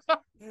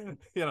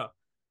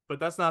but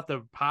that's not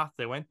the path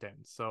they went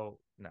down. So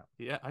no,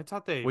 yeah, I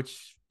thought they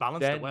which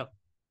balanced it well.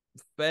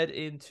 Fed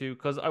into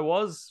because I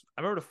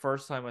remember the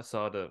first time I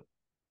saw the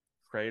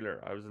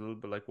trailer, I was a little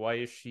bit like, why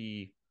is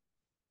she?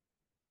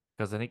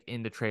 Because I think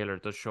in the trailer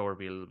it does show her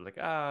be a little bit like,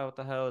 what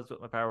the hell is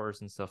with my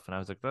powers and stuff, and I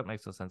was like, that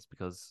makes no sense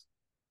because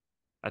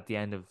at the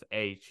end of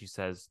 8 she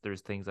says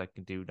there's things I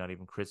can do not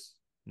even Chris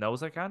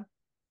knows I can.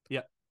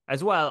 Yeah.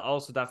 As well,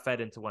 also that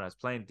fed into when I was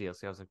playing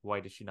DLC. I was like, why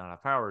does she not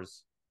have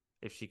powers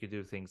if she could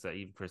do things that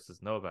even Chris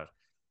doesn't know about?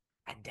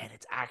 And then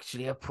it's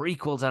actually a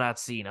prequel to that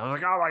scene. I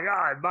was like, oh my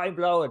god, mind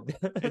blowing.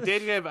 It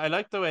did give. I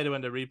liked the way that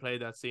when they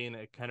replayed that scene,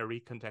 it kind of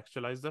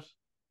recontextualized it.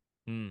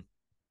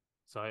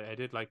 So I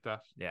did like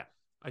that. Yeah.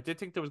 I did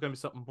think there was going to be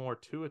something more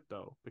to it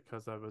though,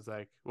 because I was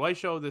like, why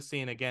show this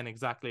scene again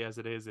exactly as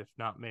it is, if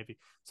not maybe?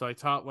 So I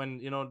thought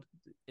when,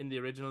 in the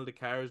original, the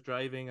car is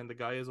driving and the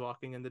guy is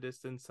walking in the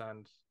distance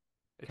and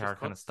the car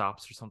kind of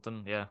stops or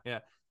something. Yeah. Yeah.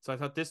 So I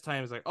thought this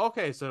time is like,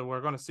 okay, so we're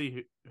going to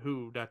see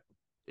who that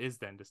is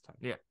then this time.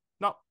 Yeah.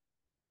 No.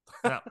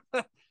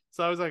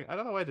 So I was like, I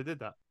don't know why they did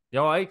that.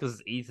 Yeah, why? Because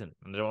it's Ethan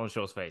and they don't want to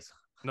show his face.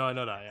 No, I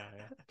know that.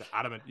 Yeah. The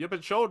adamant. Yeah,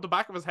 but show the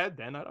back of his head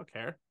then. I don't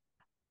care.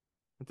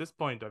 At this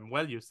point, I'm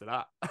well used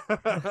to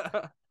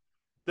that.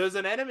 There's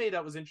an enemy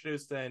that was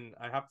introduced in,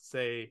 I have to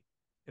say,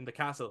 in the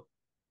castle.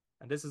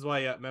 And this is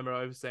why, remember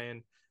I was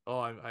saying,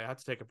 I had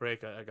to take a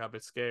break. I got a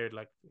bit scared,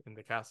 like, in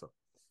the castle.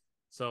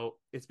 So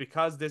it's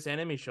because this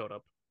enemy showed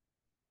up.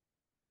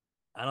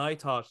 And I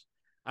thought,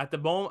 at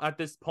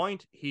this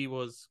point, he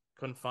was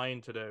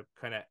confined to the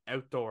kind of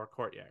outdoor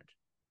courtyard.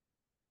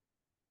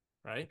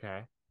 Right?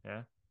 Okay,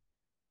 yeah.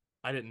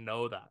 I didn't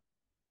know that.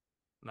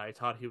 And I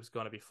thought he was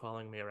going to be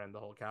following me around the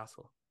whole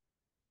castle.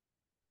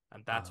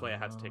 And that's why I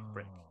had to take a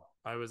break.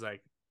 I was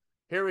like,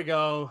 here we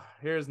go.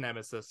 Here's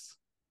Nemesis.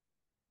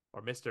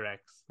 Or Mr.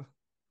 X.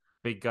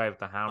 Big guy with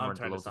the hammer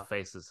and loads of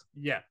faces.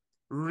 Yeah.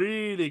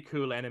 Really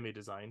cool enemy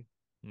design.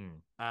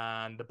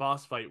 And the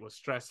boss fight was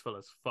stressful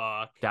as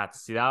fuck. That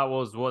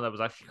was one that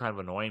was actually kind of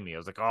annoying me. I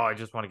was like, I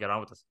just want to get on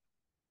with this.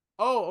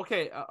 Oh,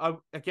 okay.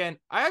 Again,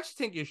 I actually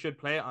think you should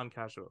play it on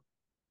casual.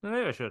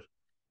 Maybe I should.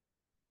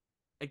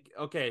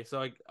 Okay,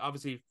 so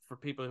obviously for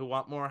people who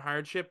want more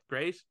hardship,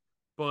 great.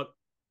 But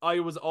I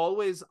was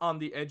always on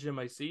the edge of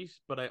my seat,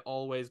 but I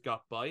always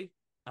got by.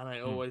 And I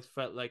always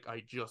felt like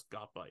I just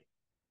got by.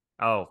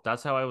 Oh,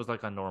 that's how I was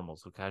like on normal.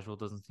 So casual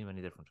doesn't seem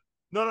any different.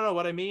 No.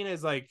 What I mean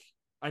is like,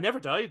 I never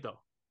died though.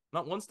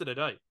 Not once did I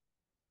die.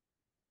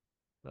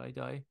 Did I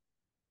die?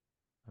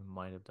 I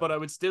might have died. But I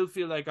would still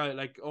feel like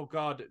oh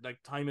god,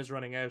 like time is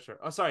running out.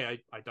 Or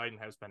sorry, I died in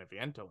House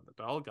Beneviento and the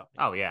doll got me.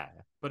 Oh yeah.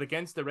 But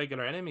against the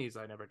regular enemies,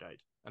 I never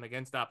died. And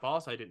against that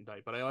boss, I didn't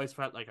die. But I always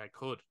felt like I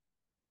could.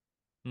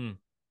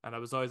 And I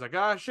was always like,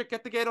 shit,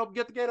 get the gate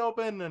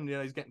open. And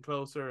he's getting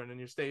closer, and then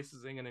you're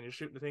stasising, and then you're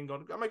shooting the thing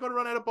going, am I going to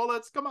run out of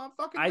bullets? Come on,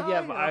 fucking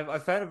die. I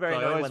found it very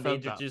annoying when they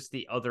introduced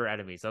the other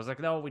enemies. I was like,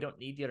 no, we don't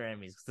need the other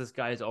enemies because this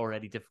guy is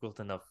already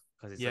difficult enough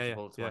because he's such a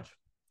bullet sponge.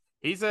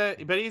 He's a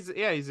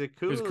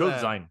cool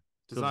design.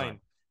 design.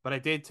 But I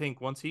did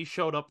think once he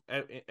showed up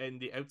out in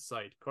the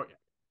outside courtyard,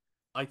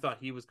 I thought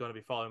he was going to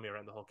be following me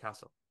around the whole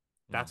castle.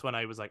 That's when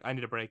I was like, I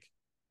need a break.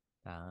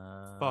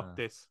 Fuck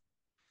this.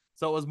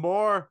 So it was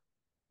more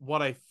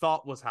what I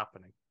thought was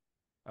happening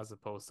as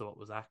opposed to what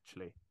was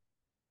actually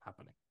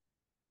happening.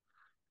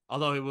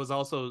 Although it was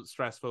also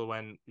stressful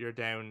when you're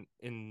down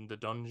in the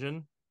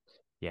dungeon.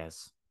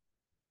 Yes.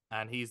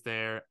 And he's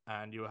there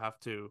and you have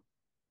to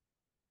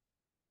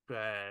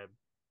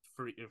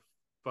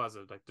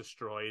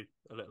destroy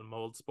a little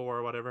mold spore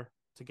or whatever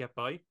to get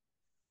by.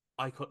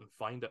 I couldn't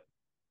find it.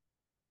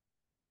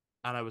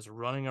 And I was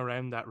running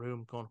around that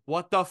room going,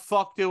 what the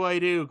fuck do I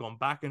do? Going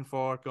back and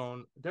forth,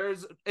 going,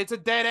 it's a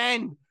dead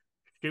end.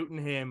 Shooting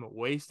him,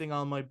 wasting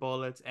all my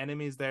bullets,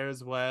 enemies there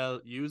as well,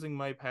 using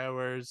my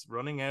powers,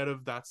 running out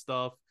of that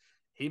stuff,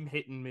 him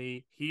hitting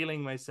me,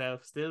 healing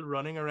myself, still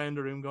running around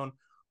the room going,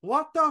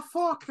 what the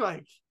fuck?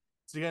 Like,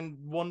 so again,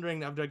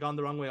 wondering, have I gone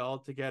the wrong way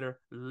altogether?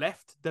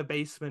 Left the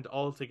basement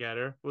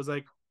altogether. Was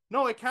like,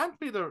 no, it can't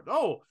be the.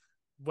 Oh,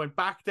 went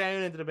back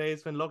down into the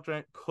basement, looked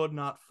around, could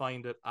not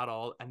find it at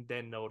all, and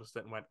then noticed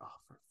it and went, oh,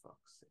 for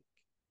fuck's sake.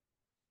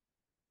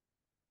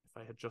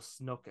 If I had just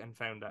snuck and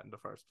found that in the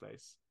first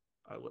place,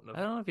 I wouldn't have.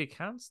 I don't know if you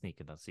can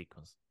sneak in that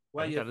sequence.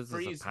 Well, you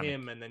freeze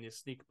him and then you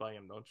sneak by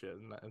him, don't you?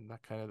 And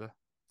that kind of the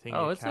thing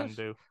you can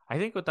do. I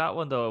think with that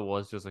one, though, it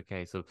was just a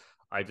case of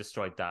I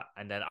destroyed that.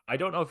 And then I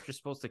don't know if you're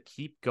supposed to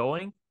keep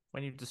going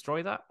when you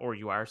destroy that or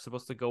you are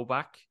supposed to go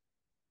back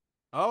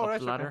up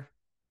the ladder.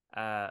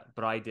 Okay.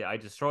 But I did. I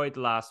destroyed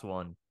the last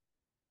one.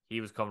 He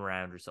was coming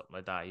around or something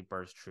like that. He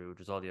burst through.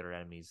 There's all the other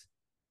enemies.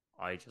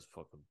 I just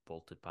fucking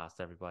bolted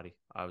past everybody.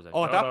 I was like,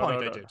 at that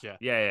point, I did, yeah.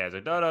 Yeah. I was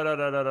like, no,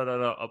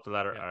 up the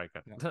ladder. Yeah, all right,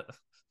 good. No.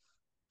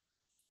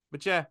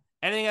 But yeah,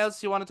 anything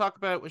else you want to talk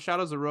about with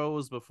Shadows of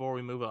Rose before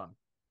we move on?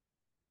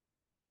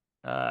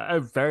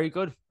 Very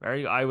good.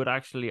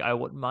 I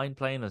wouldn't mind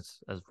playing as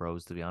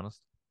Rose, to be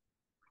honest.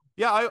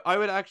 Yeah, I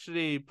would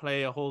actually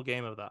play a whole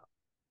game of that.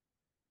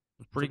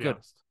 It's pretty good.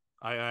 Honest.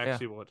 I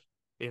actually would.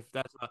 If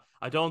that's,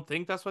 I don't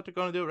think that's what they're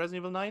going to do at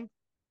Resident Evil 9.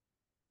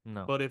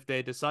 No. But if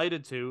they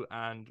decided to,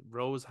 and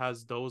Rose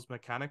has those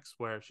mechanics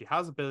where she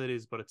has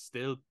abilities, but it's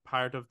still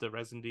part of the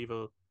Resident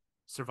Evil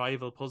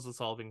survival puzzle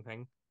solving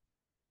thing,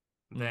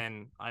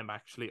 then I'm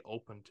actually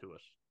open to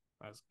it.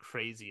 As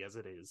crazy as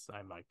it is,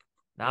 I'm like,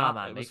 nah,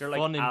 man, make her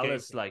like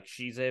Alice. Like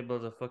she's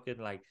able to fucking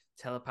like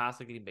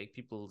telepathically make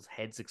people's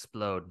heads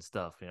explode and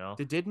stuff. You know,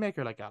 they did make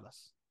her like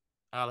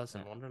Alice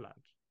in Wonderland.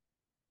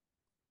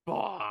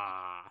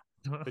 Bah.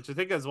 Which I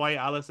think is why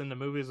Alice in the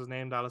movies was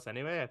named Alice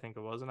anyway. I think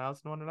it was an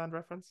Alice in Wonderland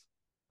reference.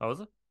 Oh, was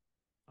it?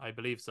 I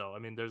believe so. I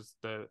mean, there's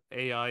the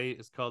AI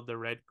is called the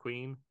Red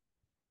Queen.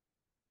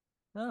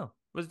 No,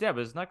 but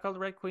it's not called the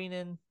Red Queen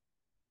in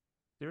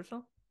the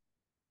original.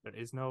 There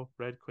is no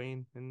Red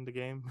Queen in the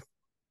game.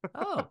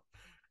 Oh,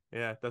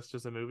 yeah, that's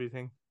just a movie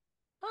thing.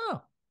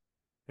 Oh,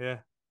 yeah.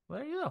 Well,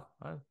 there you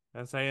go.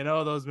 That's how you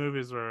know those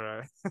movies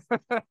were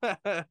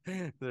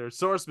they're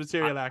source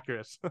material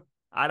accurate.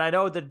 And I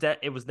know that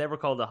it was never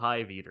called a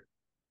hive either.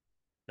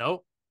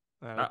 No,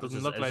 it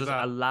doesn't look like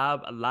that. A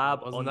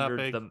lab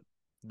under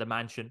the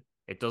mansion.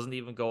 It doesn't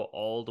even go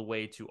all the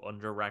way to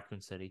under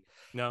Raccoon City.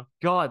 No.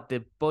 God,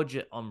 the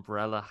budget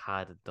Umbrella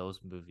had in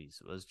those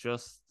movies was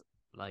just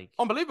like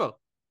unbelievable,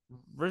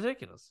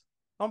 ridiculous,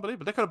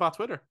 unbelievable. They could have bought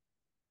Twitter.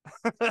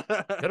 Could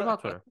have bought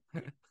Twitter.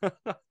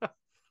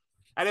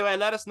 Anyway,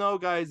 let us know,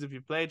 guys, if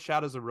you played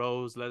Shadows of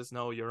Rose. Let us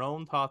know your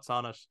own thoughts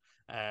on it.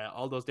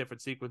 All those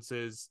different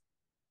sequences.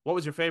 What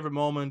was your favorite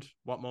moment?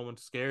 What moment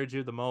scared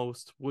you the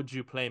most? Would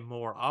you play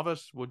more of it?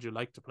 Would you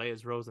like to play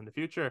as Rose in the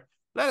future?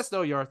 Let us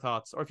know your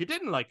thoughts. Or if you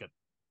didn't like it,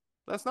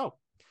 let us know.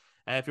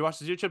 If you watch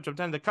this YouTube, jump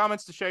down in the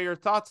comments to share your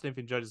thoughts. And if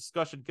you enjoyed the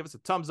discussion, give us a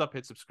thumbs up,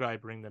 hit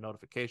subscribe, ring the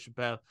notification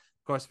bell.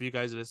 Of course, if you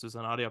guys are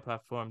listening on audio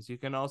platforms, you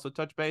can also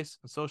touch base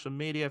on social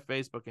media,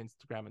 Facebook,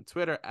 Instagram, and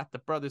Twitter at The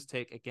Brothers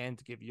Take, again,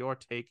 to give your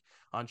take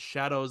on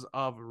Shadows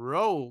of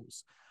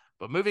Rose.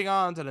 But moving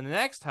on to the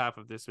next half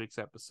of this week's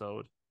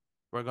episode,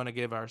 we're going to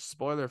give our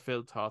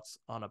spoiler-filled thoughts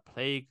on A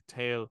Plague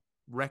Tale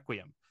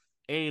Requiem.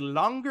 A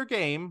longer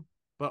game,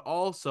 but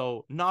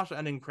also not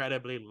an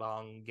incredibly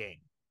long game.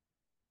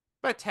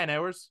 About 10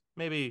 hours,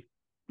 maybe.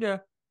 Yeah.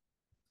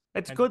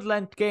 It's a good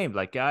length game.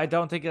 Like, I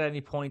don't think at any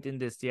point in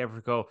this do you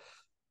ever go,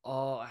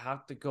 oh, I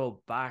have to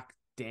go back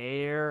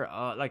there.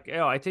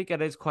 I think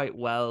it is quite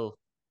well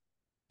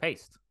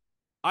paced.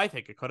 I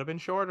think it could have been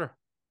shorter.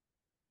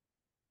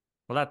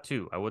 Well, that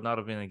too. I would not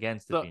have been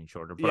against it being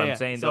shorter. But I'm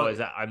saying though is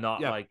that I'm not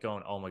like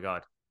going, oh my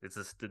god,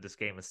 this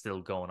game is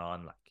still going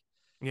on. Like,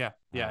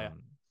 yeah.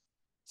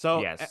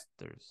 So yes,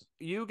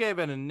 you gave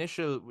an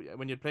initial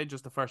when you played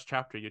just the first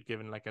chapter. You'd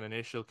given like an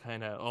initial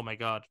kind of, oh my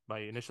god, my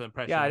initial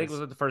impression. Yeah, I think it was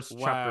like the first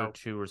chapter or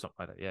two or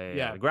something like that.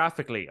 Yeah.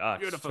 Graphically,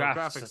 beautiful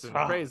graphics and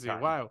crazy.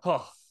 God. Wow.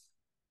 Oh,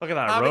 look at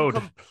that Having road.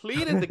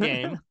 Completed the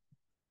game.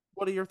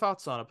 What are your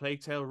thoughts on A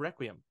Plague Tale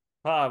Requiem?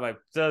 Oh my!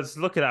 Just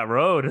look at that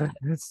road.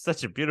 It's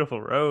such a beautiful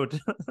road.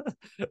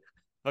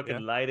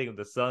 Fucking lighting of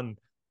the sun.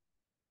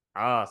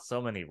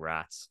 So many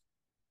rats.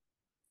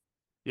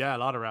 Yeah, a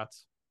lot of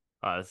rats.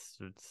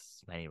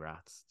 It's many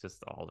rats,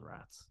 just all the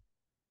rats.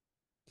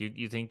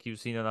 You think you've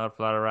seen an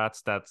awful lot of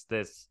rats? That's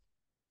this.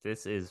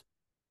 This is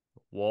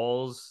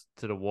walls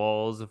to the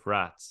walls of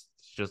rats.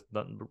 It's just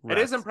nothing but It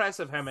is rats.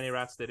 impressive how many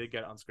rats they did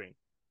get on screen.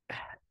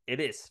 It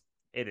is.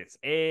 It is.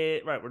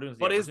 Right, we're doing.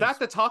 But Yeah, is that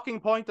the talking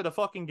point of the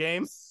fucking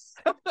game?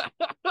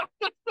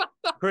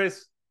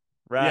 Chris?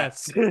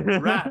 Rats. Yes,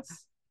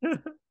 rats.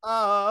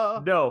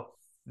 No.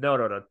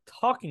 No.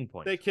 Talking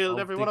point. They killed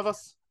every one of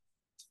us.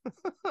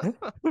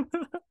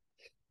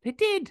 They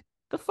did.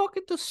 The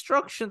fucking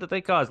destruction that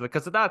they caused.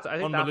 Because of that, I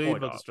think Unbelievable that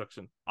point,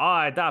 destruction.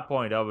 at that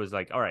point, I was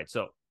like, all right,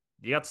 so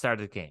you got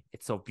started the game.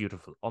 It's so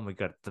beautiful. Oh my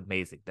god, it's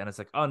amazing. Then it's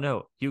like, oh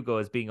no, Hugo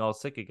is being all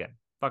sick again.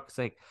 Fuck's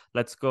sake.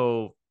 Let's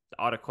go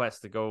on a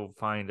quest to go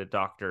find a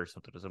doctor or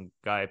something, or some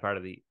guy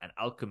an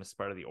alchemist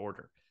part of the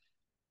order.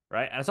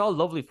 Right? And it's all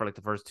lovely for like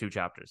the first 2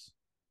 chapters.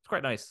 It's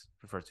quite nice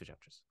for the first 2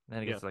 chapters. And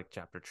then it gets to like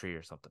chapter 3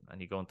 or something.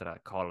 And you go into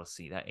that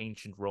Colosseum, that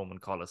ancient Roman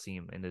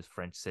Colosseum in this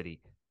French city.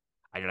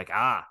 And you're like,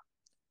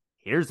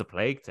 here's a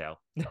plague tale.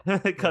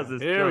 Because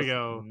it's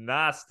just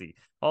nasty.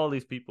 All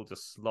these people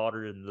just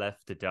slaughtered and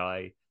left to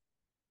die.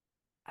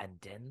 And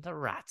then the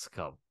rats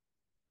come.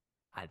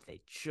 And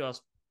they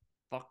just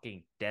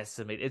fucking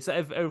decimate.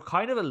 It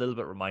kind of a little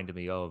bit reminded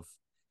me of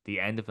the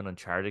end of an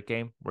Uncharted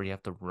game where you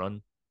have to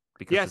run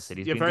because the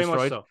city's being very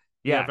destroyed. Much so.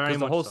 Yeah, because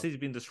the whole city's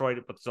being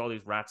destroyed, but there's all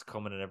these rats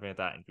coming and everything like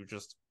that, and you're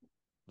just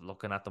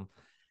looking at them.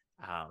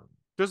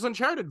 There's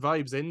Uncharted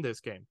vibes in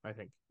this game, I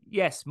think.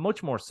 Yes,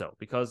 much more so,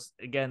 because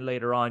again,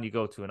 later on, you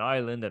go to an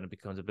island and it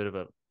becomes a bit of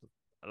a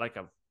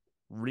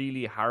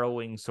really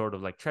harrowing sort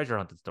of like treasure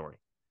hunting story.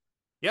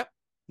 Yep.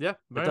 Yeah,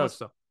 very much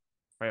so.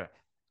 Right.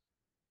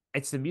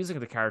 It's the music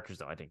of the characters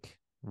that I think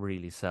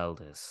really sell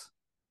this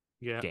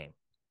game.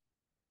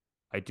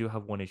 I do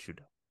have one issue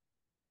though.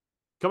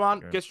 Come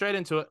on, get straight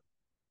into it.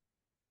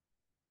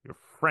 You're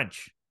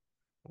French.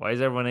 Why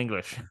is everyone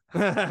English?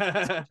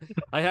 I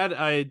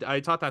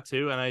thought that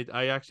too, and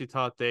I actually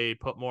thought they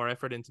put more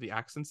effort into the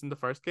accents in the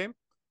first game.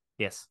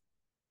 Yes.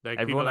 Like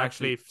everyone people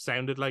actually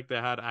sounded like they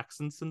had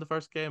accents in the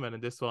first game, and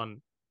in this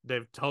one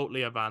they've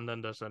totally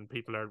abandoned it, and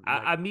people are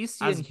like,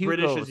 as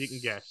British as you can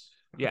get.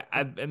 Yeah,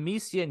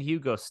 Amicia and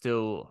Hugo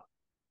still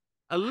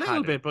a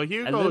little bit, but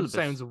Hugo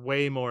sounds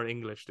way more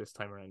English this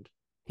time around.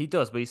 He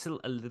does, but he still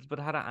a little bit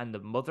had it, and the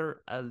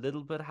mother a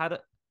little bit had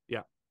it.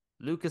 Yeah.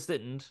 Lucas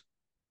didn't.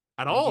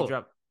 At all.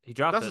 He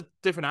dropped That's it. a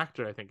different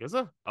actor, I think, is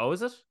it? Oh,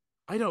 is it?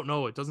 I don't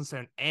know. It doesn't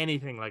sound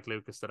anything like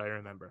Lucas that I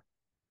remember.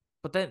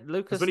 But then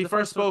Lucas, when he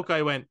first spoke,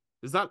 I went,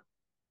 "Is that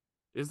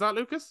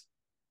Lucas?"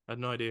 I had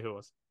no idea who it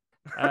was.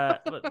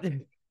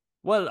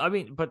 Well, I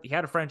mean, but he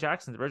had a French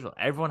accent original.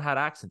 Everyone had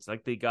accents,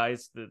 like the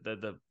guys,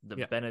 the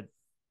Bennett,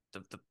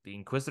 the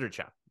Inquisitor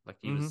chap, like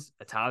he was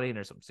Italian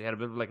or something. So he had a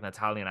bit of like an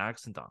Italian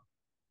accent on.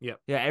 Yeah,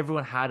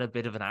 everyone had a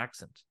bit of an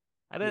accent.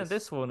 And then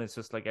this one is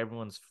just like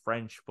everyone's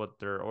French, but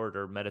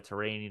they're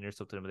Mediterranean or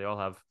something, but they all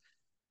have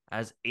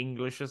as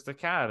English as they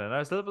can. And I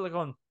was a little bit like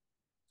going,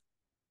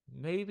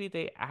 maybe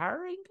they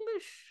are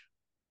English,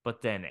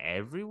 but then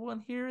everyone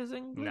here is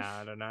English.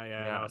 Nah, they're not.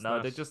 Yeah, no,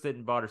 not. They just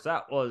didn't bother. So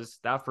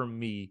that for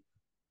me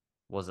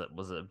was a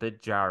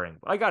bit jarring.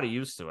 But I got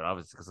used to it,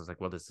 obviously, because I was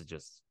like, well, this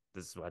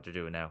is what you're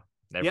doing now.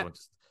 Everyone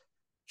just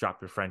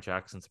drop your French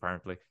accents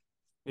apparently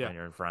when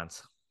you're in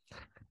France.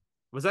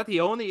 Was that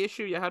the only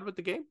issue you had with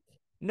the game?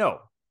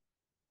 No.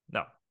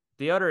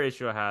 The other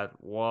issue I had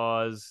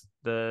was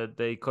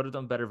they could have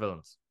done better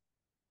villains.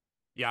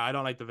 Yeah, I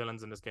don't like the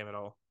villains in this game at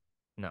all.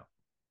 No.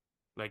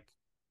 Like,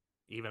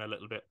 even a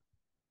little bit.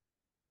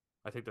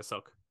 I think they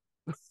suck.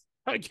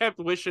 I kept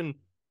wishing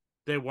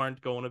they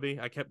weren't going to be.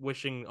 I kept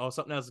wishing,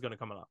 something else is going to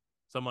come along.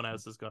 Someone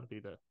else is going to be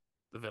the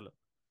villain.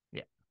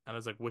 Yeah. And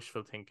it's like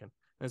wishful thinking.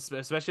 And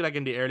especially like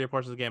in the earlier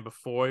portions of the game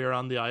before you're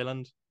on the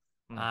island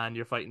and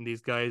you're fighting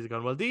these guys, you're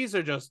going, well, these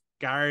are just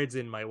guards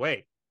in my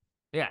way.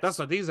 Yeah. That's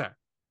what these are.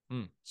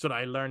 So that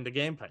I learned the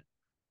gameplay.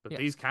 But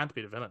these can't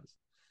be the villains.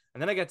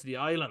 And then I get to the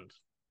island.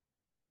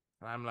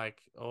 And I'm like,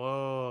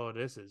 oh,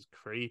 this is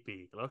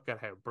creepy. Look at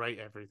how bright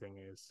everything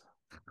is.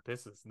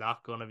 This is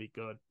not going to be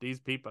good. These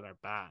people are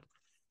bad.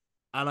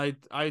 And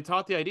I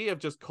thought the idea of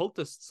just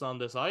cultists on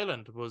this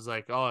island was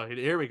like, oh,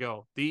 here we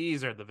go.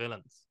 These are the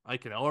villains. I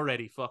can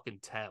already fucking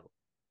tell.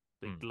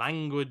 The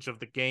language of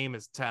the game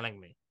is telling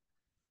me.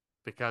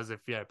 Because if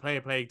you play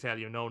a Plague Tale,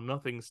 you know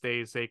nothing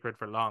stays sacred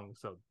for long.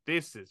 So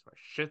this is where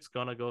shit's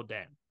gonna go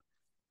down.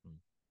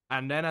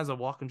 And then as I'm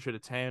walking through the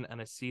town and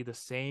I see the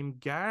same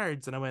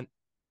guards, and I went,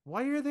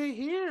 why are they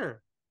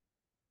here?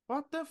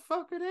 What the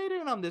fuck are they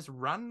doing on this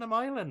random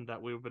island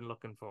that we've been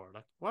looking for?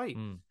 Like, why?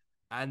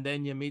 And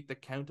then you meet the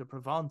Count of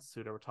Provence,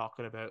 who they were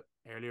talking about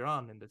earlier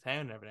on in the town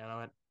and everything. And I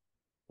went,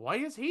 why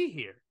is he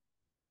here?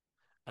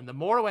 And the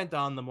more I went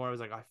on, the more I was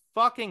like, I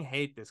fucking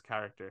hate this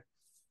character.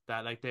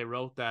 That like they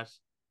wrote that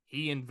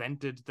he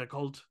invented the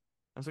cult.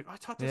 I was like, I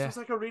thought this was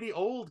like a really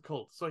old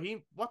cult. So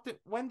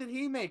when did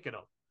he make it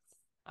up?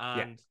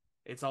 And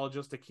it's all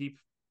just to keep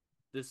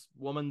this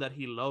woman that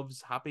he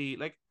loves happy.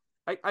 Like,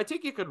 I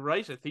think you could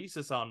write a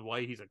thesis on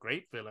why he's a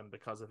great villain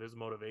because of his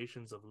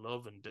motivations of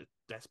love and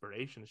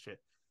desperation and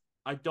shit.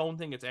 I don't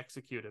think it's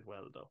executed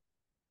well though,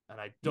 and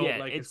I don't Yeah,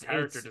 like his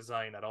character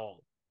design at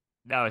all.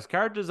 No, his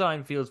character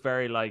design feels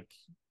very like,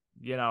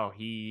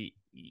 he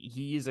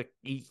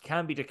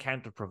can be the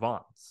Count of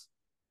Provence,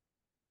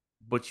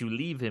 but you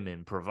leave him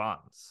in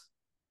Provence.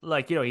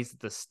 Like, he's at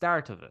the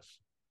start of it.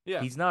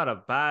 Yeah. He's not a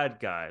bad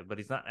guy, but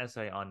he's not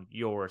necessarily on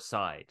your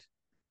side.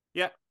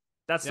 Yeah.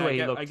 That's the Yeah, way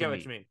he looked I to get me.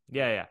 what you mean.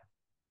 Yeah.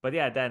 But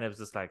yeah, then it was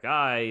just like,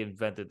 I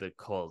invented the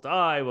cult.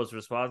 I was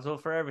responsible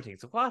for everything.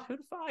 So what? Who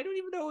the fuck? I don't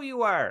even know who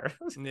you are.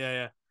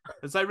 Yeah.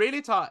 Because I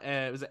really thought,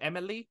 was it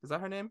Emily? Is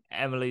that her name?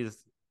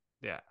 Emily's,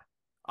 yeah.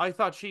 I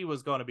thought she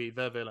was going to be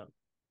the villain.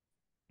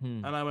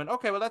 Hmm. And I went,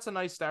 okay, well, that's a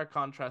nice stark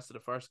contrast to the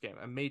first game.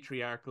 A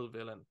matriarchal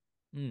villain,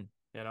 Hmm.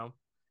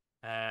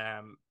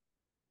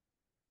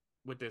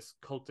 With this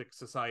cultic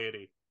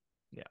society.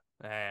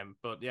 Yeah.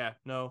 But yeah,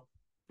 no.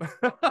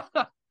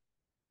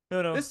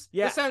 No. This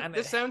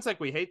sounds like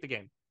we hate the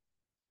game.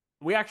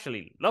 We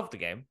actually love the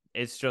game.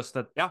 It's just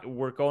that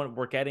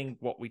we're getting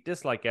what we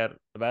dislike about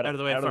it out of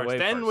the way first.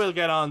 Then we'll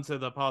get on to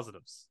the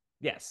positives.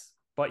 Yes.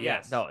 But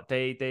no,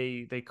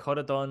 they could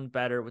have done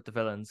better with the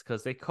villains,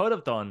 because they could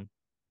have done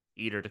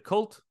either the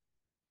cult,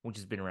 which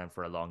has been around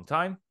for a long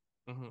time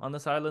on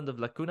this island of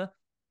Lacuna,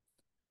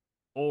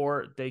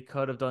 or they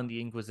could have done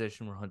the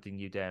Inquisition were hunting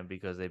you down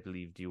because they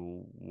believed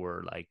you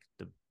were like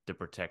the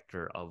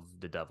protector of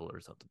the devil or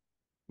something.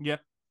 Yeah.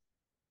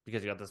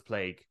 Because you got this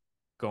plague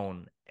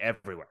going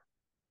everywhere.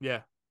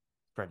 Yeah.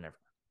 Spreading everywhere.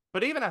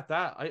 But even at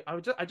that,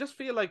 I just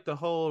feel like the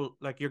whole,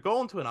 like, you're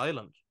going to an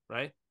island,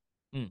 right?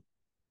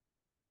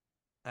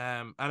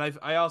 And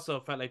I also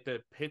felt like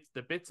the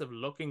bits of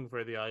looking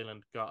for the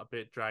island got a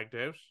bit dragged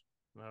out.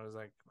 And I was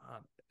like,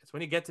 man, it's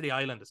when you get to the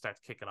island it starts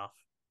kicking off,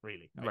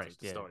 really. I think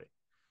the story.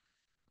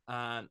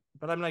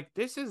 But I'm like,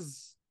 this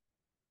is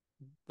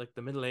like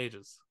the Middle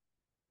Ages.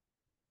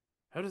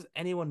 How does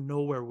anyone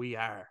know where we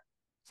are?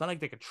 It's not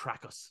like they could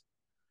track us.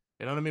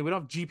 You know what I mean? We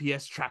don't have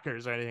GPS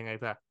trackers or anything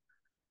like that.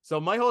 So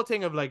my whole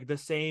thing of like the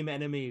same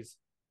enemies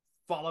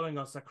following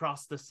us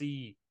across the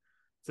sea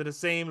to the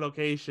same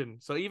location.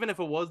 So even if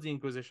it was the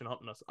Inquisition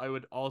hunting us, I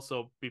would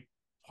also be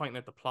pointing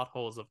at the plot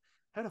holes of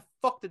how the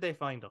fuck did they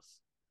find us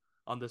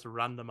on this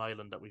random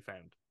island that we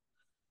found?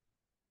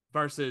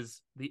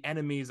 Versus the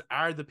enemies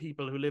are the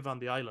people who live on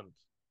the island.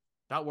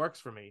 That works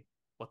for me.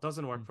 What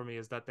doesn't work for me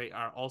is that they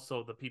are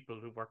also the people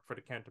who work for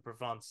the Count of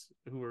Provence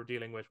who we're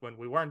dealing with when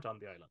we weren't on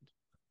the island.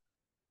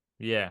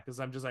 Yeah. Because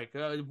I'm just like,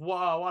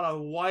 wow, what a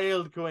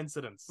wild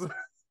coincidence.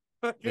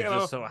 They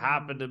just so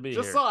happened to be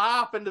so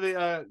happened to be,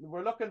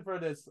 we're looking for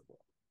this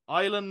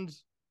island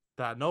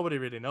that nobody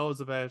really knows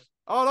about.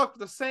 Oh, look,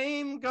 the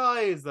same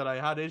guys that I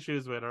had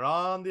issues with are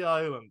on the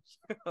island.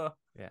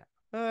 Yeah.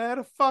 How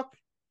the fuck?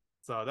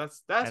 So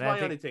that's my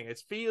only thing. It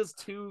feels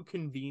too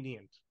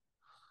convenient.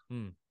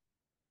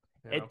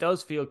 It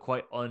does feel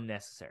quite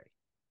unnecessary.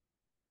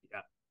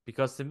 Yeah.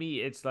 Because to me,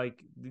 it's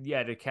like,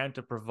 the Count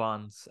of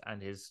Provence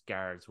and his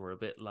guards were a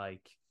bit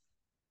like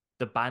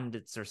the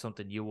bandits or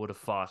something you would have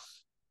fought,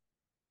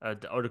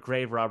 or the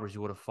grave robbers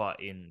you would have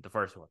fought in the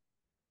first one.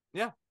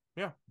 Yeah.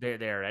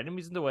 They're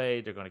enemies in the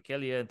way. They're going to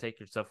kill you and take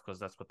your stuff because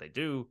that's what they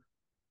do,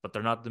 but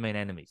they're not the main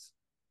enemies.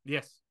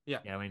 Yes. Yeah.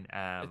 I mean,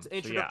 it's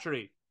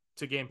introductory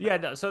to gameplay. Yeah.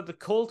 No, so the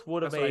cult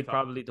would have made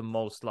probably the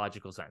most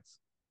logical sense.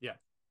 Yeah.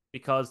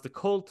 Because the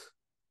cult,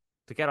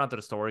 to get onto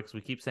the story, because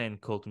we keep saying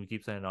cult and we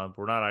keep saying on, but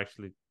we're not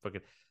actually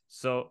fucking.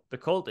 So the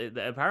cult,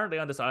 apparently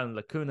on this island,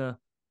 Lacuna,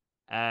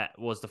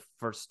 was the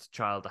first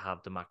child to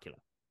have the macula.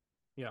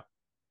 Yeah.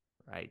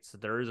 Right. So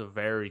there is a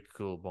very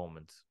cool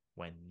moment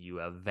when you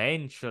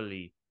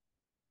eventually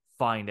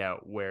find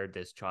out where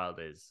this child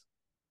is,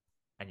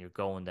 and you're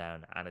going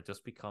down, and it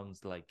just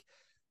becomes like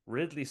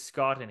Ridley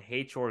Scott and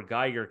H.R.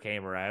 Geiger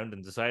came around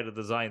and decided to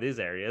design these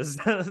areas.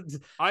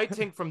 I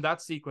think from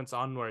that sequence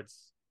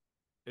onwards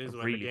is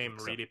when the game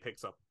really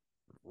picks up.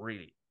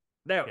 Really.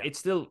 Now, it's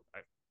still a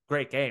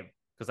great game,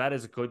 because that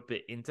is a good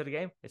bit into the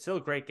game. It's still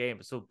a great game.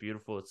 It's still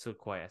beautiful. It's still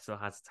quiet. It still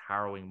has its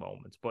harrowing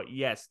moments. But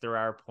yes, there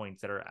are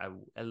points that are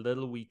a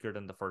little weaker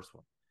than the first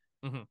one.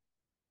 Mm-hmm.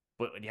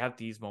 But when you have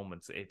these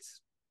moments,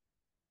 it's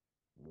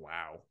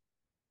wow.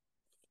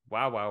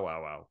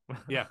 Wow.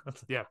 Yeah.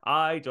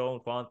 I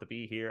don't want to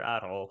be here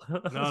at all.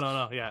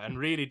 No. Yeah, and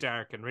really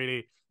dark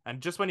and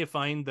just when you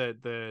find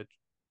the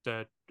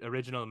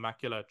original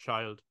macula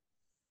child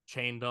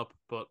chained up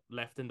but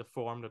left in the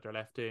form that they're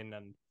left in,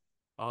 and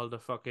all the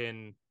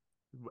fucking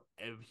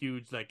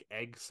huge like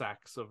egg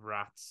sacs of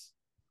rats,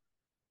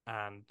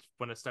 and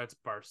when it starts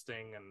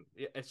bursting, and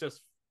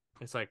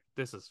it's like,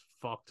 this is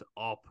fucked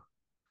up.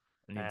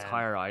 And the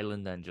entire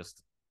island then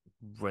just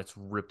gets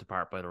ripped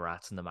apart by the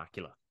rats and the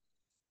macula.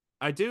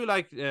 I do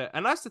like,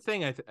 and that's the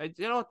thing.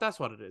 You know what? That's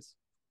what it is.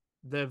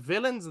 The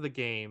villains of the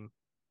game,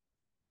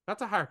 not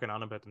to harken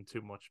on about them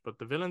too much, but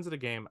the villains of the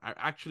game are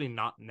actually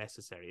not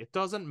necessary. It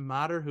doesn't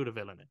matter who the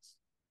villain is.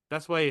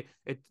 That's why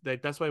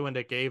that's why when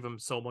they gave him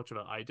so much of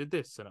it, I did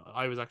this and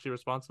I was actually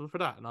responsible for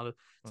that, and all.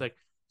 It's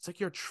like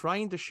you're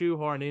trying to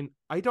shoehorn in.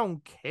 I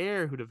don't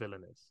care who the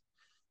villain is,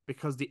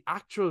 because the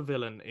actual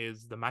villain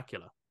is the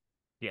macula.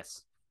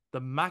 Yes,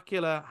 the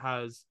macula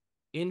has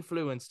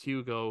influenced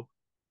Hugo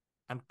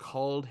and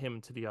called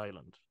him to the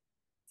island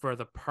for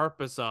the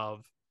purpose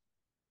of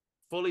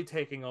fully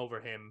taking over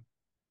him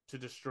to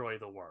destroy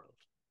the world.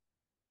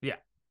 Yeah.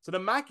 So the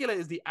Macula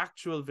is the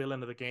actual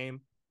villain of the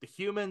game. The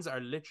humans are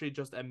literally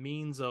just a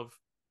means of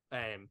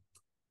um,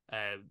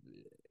 uh,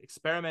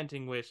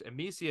 experimenting with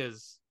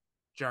Amicia's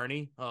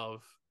journey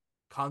of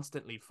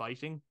constantly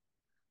fighting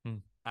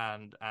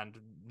and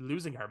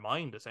losing her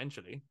mind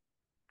essentially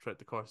throughout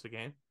the course of the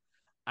game.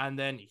 And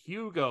then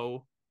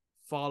Hugo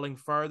falling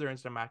further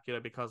into the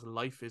Macula because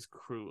life is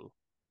cruel.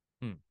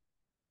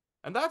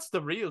 And that's the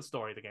real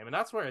story of the game. And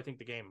that's where I think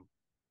the game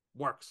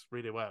works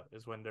really well,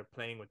 is when they're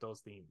playing with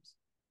those themes.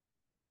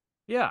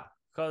 Yeah,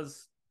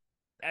 because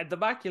the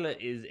Macula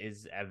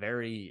is a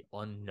very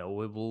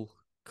unknowable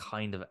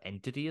kind of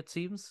entity, it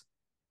seems.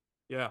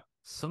 Yeah.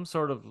 Some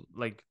sort of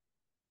like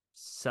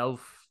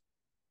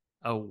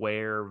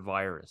self-aware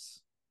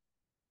virus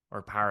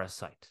or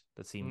parasite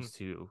that seems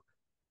to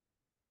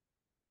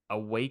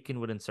awaken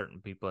within certain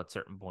people at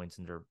certain points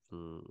in their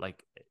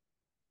like,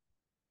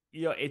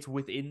 it's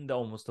within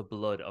almost the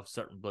blood of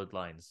certain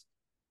bloodlines,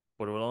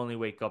 but it will only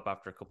wake up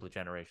after a couple of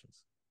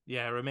generations.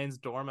 Yeah, it remains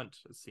dormant,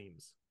 it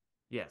seems.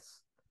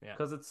 Yes. Yeah.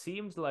 Because it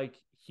seems like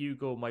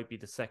Hugo might be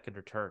the second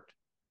or third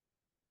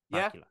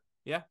Macula.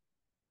 Yeah.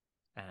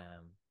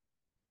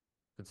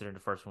 Considering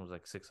the first one was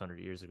like 600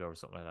 years ago or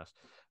something like that.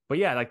 But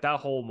yeah, like that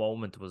whole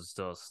moment was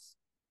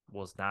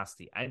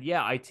nasty. And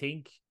yeah, I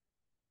think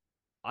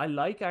I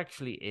like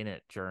actually in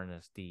it,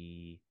 Journus,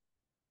 the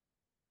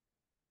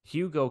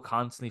Hugo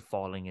constantly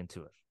falling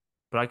into it.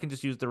 But I can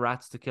just use the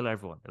rats to kill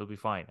everyone. It'll be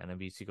fine. And then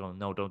BC going,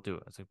 no, don't do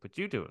it. It's like, but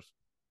you do it.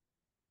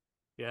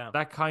 Yeah.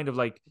 That kind of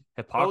like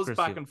hypocrisy. Those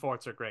back and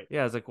forths are great.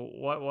 Yeah, it's like,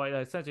 well, why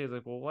essentially it's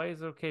like, well, why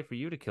is it okay for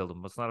you to kill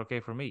them, but it's not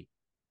okay for me?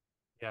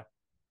 Yeah.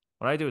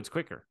 When I do, it's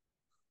quicker.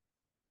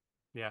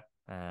 Yeah.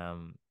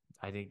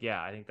 I think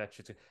that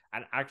should.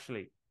 And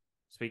actually,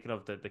 speaking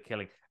of the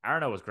killing,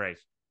 Arno was great.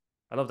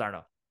 I loved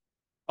Arno.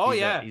 Oh,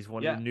 he's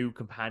one of the new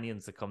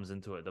companions that comes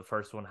into it. The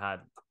first one had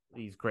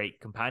these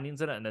great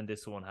companions in it, and then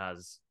this one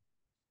has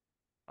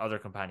other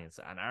companions.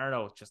 And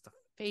Arno, just the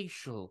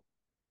facial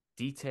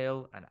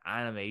detail and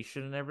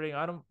animation and everything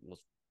on him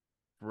was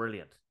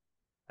brilliant.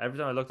 Every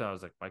time I looked at him, I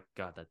was like, my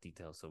God, that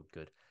detail is so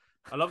good.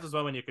 I loved as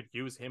well when you could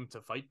use him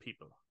to fight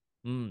people.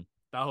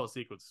 That whole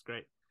sequence is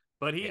great.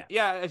 But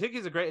I think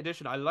he's a great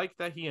addition. I like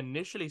that he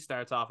initially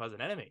starts off as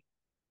an enemy.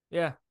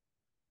 Yeah.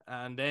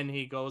 And then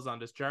he goes on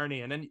this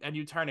journey, and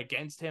you turn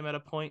against him at a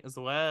point as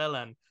well.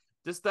 And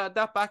just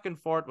that back and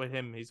forth with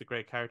him, he's a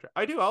great character.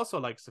 I do also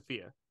like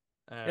Sophia.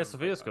 Yeah,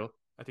 Sophia's cool.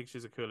 I think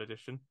she's a cool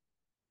addition.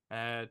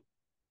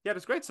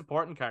 There's great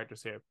supporting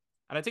characters here.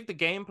 And I think the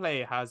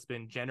gameplay has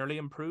been generally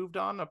improved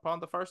upon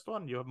the first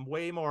one. You have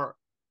way more.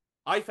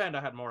 I found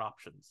I had more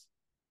options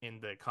in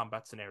the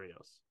combat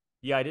scenarios.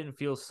 Yeah, I didn't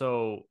feel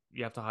so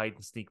you have to hide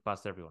and sneak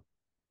past everyone.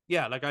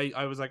 Yeah, like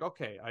I was like,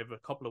 okay, I have a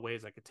couple of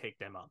ways I could take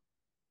them on.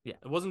 Yeah.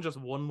 It wasn't just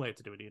one way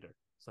to do it either.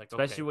 It's like,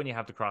 especially when you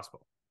have the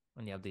crossbow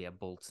and you have the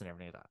bolts and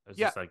everything like that. It's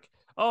Yeah. just like,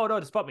 oh no,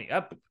 just pop me.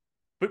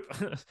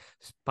 Boop.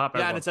 Pop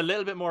Yeah, and it's a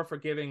little bit more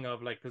forgiving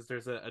of like, because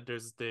there's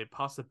the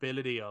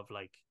possibility of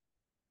like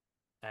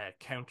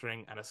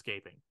countering and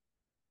escaping.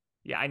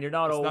 Yeah, and you're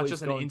not It's always not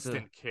just an going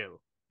instant kill.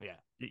 Yeah.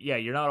 Yeah,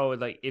 you're not always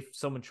like, if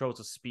someone throws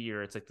a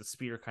spear, it's like the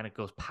spear kind of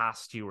goes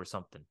past you or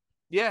something.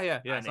 Yeah.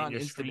 And then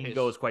your screen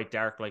goes quite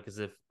dark, like as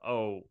if,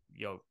 oh,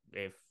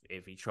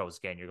 if he throws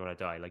again, you're gonna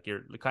die. Like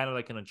you're kind of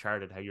like in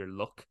Uncharted, how your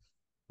luck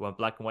went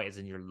black and white, as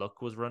in your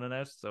luck was running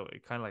out. So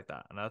it kind of like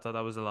that, and I thought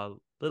that was a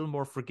little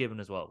more forgiving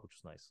as well, which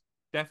was nice.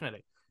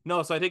 Definitely.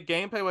 No, so I think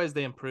gameplay wise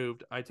they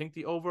improved. I think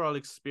the overall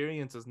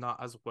experience is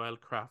not as well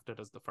crafted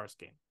as the first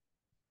game.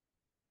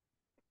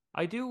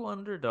 I do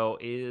wonder though,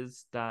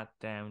 is that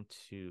down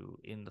to,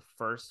 in the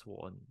first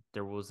one,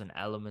 there was an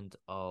element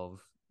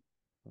of,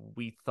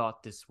 we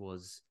thought this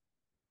was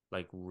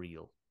like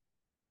real,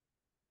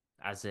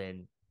 as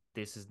in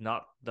this is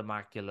not the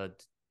Macula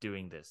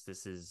doing this.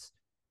 This is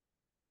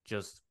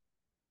just,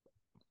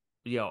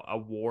 a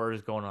war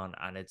is going on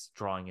and it's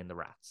drawing in the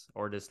rats,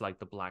 or this like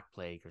the Black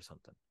Plague or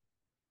something.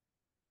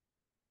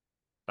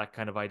 That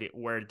kind of idea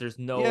where there's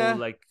no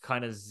like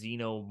kind of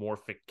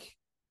xenomorphic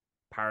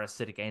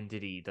parasitic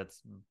entity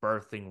that's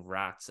birthing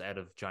rats out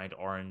of giant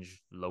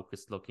orange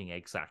locust-looking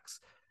egg sacs.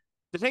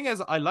 The thing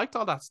is, I liked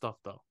all that stuff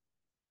though.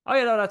 Oh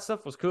yeah, no, that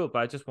stuff was cool, but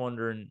I was just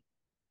wondering,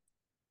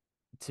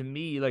 to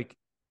me, like,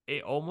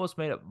 it almost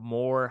made it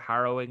more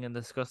harrowing and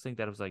disgusting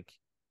that it was like,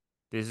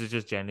 this is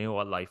just genuine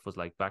what life was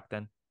like back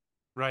then.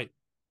 Right.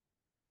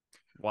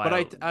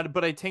 While,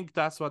 but I think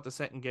that's what the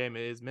second game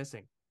is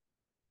missing.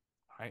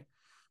 Right.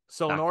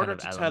 So in order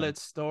to tell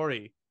its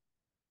story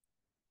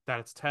that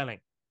it's telling,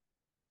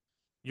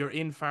 you're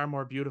in far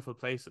more beautiful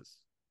places.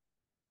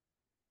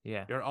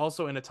 Yeah. You're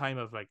also in a time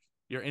of like,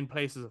 you're in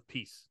places of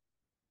peace.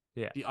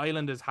 Yeah. The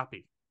island is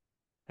happy.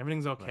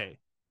 Everything's okay. Right.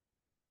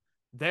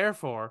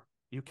 Therefore,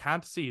 you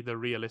can't see the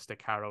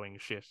realistic harrowing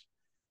shit.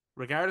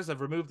 Regardless,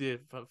 I've removed the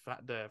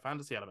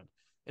fantasy element.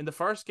 In the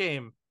first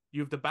game,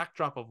 you have the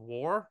backdrop of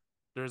war,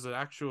 There's an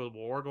actual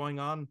war going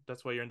on.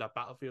 That's why you're in that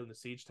battlefield in the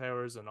siege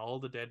towers and all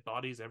the dead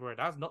bodies everywhere.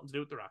 That has nothing to do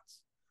with the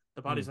rats.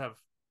 The bodies Mm. have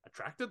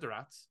attracted the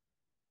rats,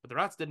 but the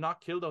rats did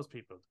not kill those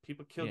people.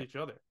 People killed Yeah. each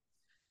other.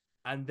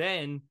 And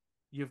then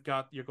you're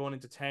going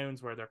into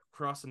towns where they're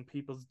crossing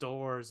people's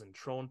doors and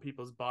throwing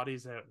people's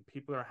bodies out, and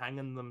people are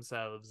hanging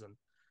themselves. And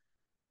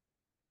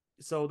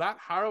so that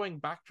harrowing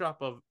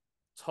backdrop of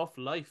tough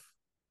life,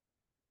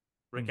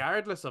 Mm.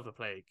 regardless of the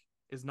plague,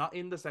 is not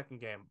in the second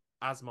game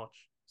as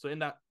much. So in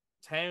that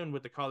town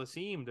with the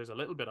Colosseum, there's a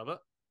little bit of it.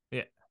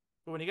 Yeah.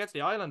 But when you get to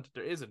the island,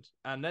 there isn't.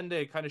 And then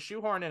they kind of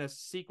shoehorn in a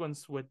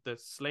sequence with the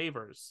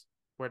slavers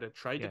where they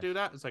tried to Yes. do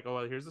that. It's like, oh,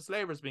 well, here's the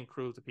slavers being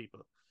cruel to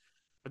people.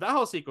 But that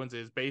whole sequence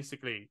is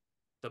basically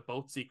the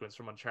boat sequence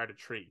from Uncharted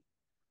 3.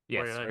 Yes,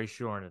 Where you're like, very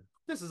sure.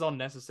 this is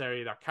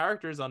unnecessary. That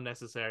character is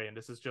unnecessary. And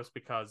this is just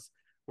because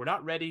we're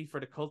not ready for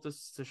the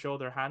cultists to show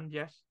their hand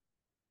yet.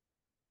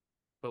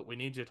 But we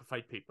need you to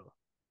fight people.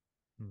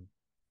 Hmm.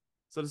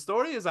 So the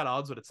story is at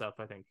odds with itself,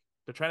 I think.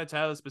 They're trying to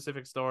tell a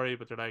specific story,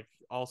 but they're like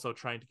also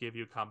trying to give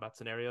you combat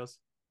scenarios.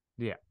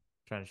 Yeah,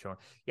 trying to show.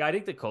 Yeah, I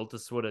think the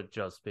cultists would have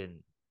just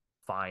been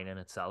fine in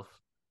itself.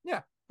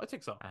 Yeah, I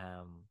think so.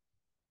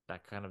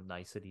 That kind of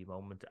nicety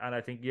moment, and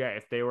I think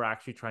if they were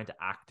actually trying to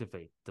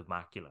activate the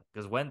macula,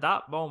 because when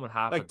that moment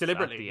happens, like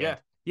deliberately,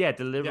 yeah,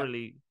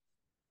 deliberately,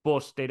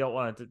 but they don't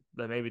want to.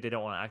 Maybe they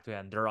don't want to activate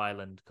on their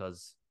island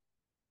because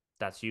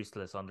that's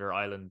useless. On their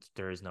island,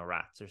 there is no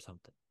rats or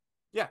something.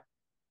 Yeah.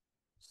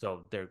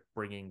 So they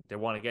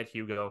want to get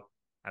Hugo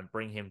and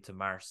bring him to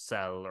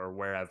Marseille or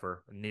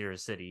wherever near a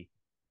city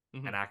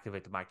and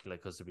activate the macula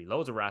because there'll be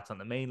loads of rats on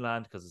the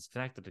mainland because it's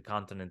connected to the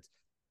continent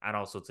and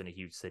also it's in a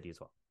huge city as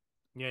well.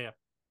 Yeah.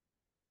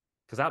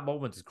 Because that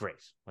moment is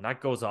great when that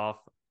goes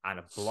off and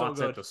it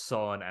blots out the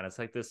sun and it's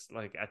like this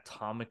like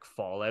atomic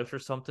fallout or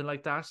something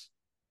like that.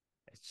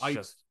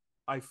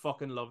 I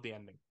fucking love the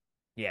ending.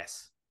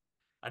 Yes.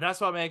 And that's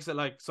what makes it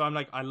like, so I'm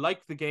like, I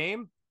like the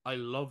game. I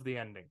love the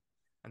ending.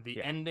 And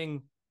the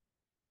ending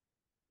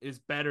is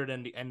better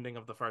than the ending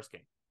of the first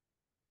game.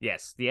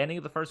 Yes, the ending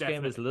of the first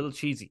game is a little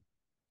cheesy.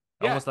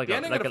 Yeah, almost like the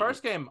ending of the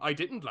first game I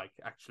didn't like,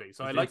 actually.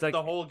 So I liked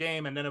the whole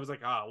game, and then it was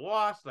like,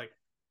 what?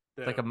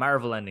 Like a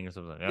Marvel ending or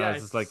something. Yeah,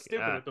 it's like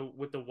stupid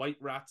with the white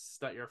rats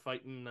that you're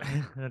fighting,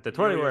 and the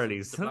 20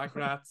 worldies, the black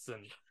rats,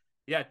 and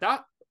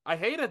that I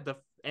hated the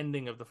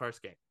ending of the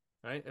first game.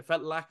 Right, it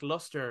felt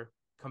lackluster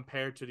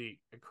compared to the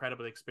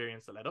incredible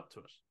experience that led up to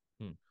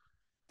it.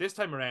 This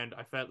time around,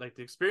 I felt like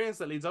the experience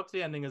that leads up to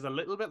the ending is a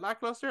little bit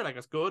lackluster. Like,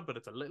 it's good, but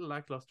it's a little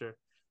lackluster.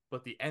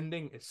 But the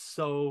ending is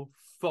so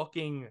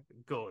fucking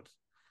good.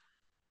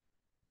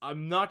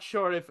 I'm not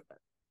sure if,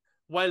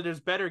 while there's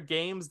better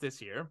games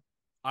this year,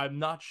 I'm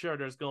not sure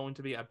there's going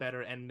to be a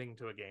better ending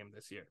to a game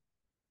this year.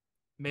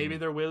 Maybe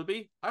there will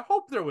be. I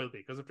hope there will be,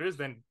 because if there is,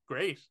 then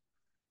great.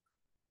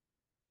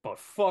 But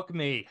fuck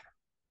me.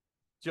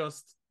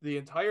 Just the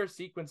entire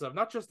sequence of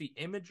not just the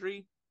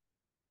imagery,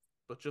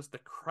 but just the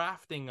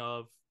crafting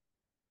of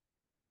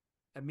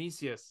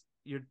Amicia,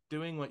 you're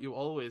doing what you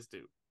always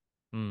do.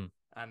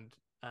 And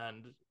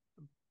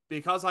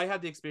because I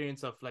had the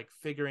experience of like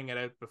figuring it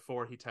out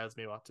before he tells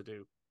me what to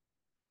do,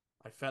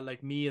 I felt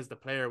like me as the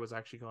player was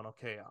actually going,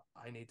 okay,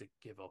 I need to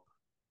give up.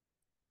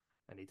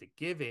 I need to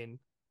give in.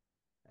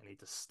 I need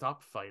to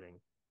stop fighting.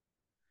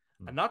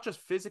 And not just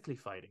physically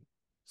fighting.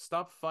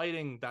 Stop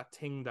fighting that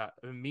thing that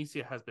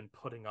Amicia has been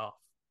putting off,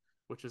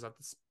 which is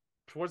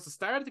towards the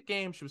start of the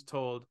game, she was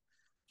told,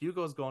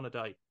 Hugo's going to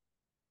die.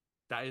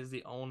 That is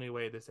the only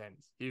way this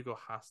ends. Hugo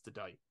has to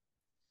die.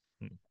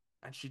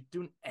 And she's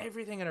doing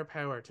everything in her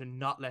power to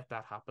not let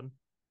that happen.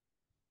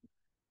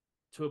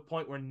 To a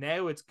point where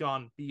now it's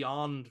gone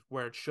beyond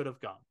where it should have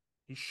gone.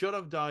 He should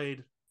have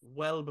died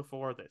well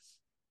before this.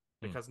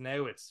 Because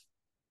now it's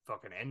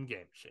fucking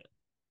endgame shit.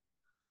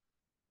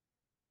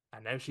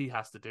 And now she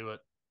has to do it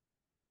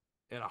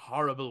in a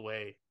horrible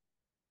way.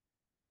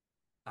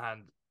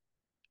 And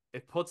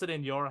it puts it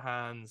in your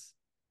hands.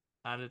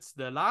 And it's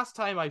the last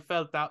time I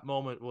felt that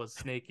moment was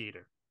Snake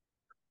Eater.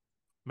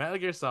 Metal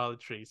Gear Solid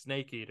 3,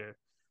 Snake Eater.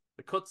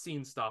 The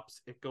cutscene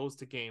stops, it goes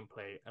to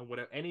gameplay, and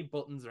without any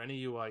buttons or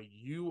any UI,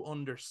 you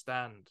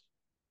understand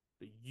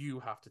that you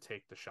have to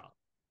take the shot.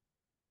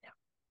 Yeah.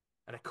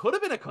 And it could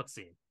have been a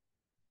cutscene,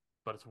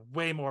 but it's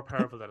way more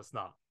powerful that it's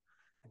not.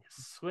 And you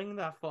swing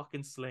that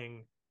fucking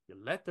sling, you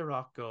let the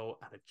rock go,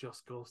 and it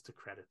just goes to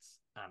credits.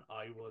 And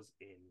I was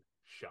in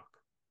shock.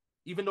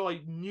 Even though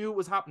I knew it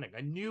was happening,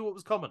 I knew it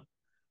was coming,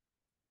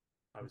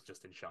 I was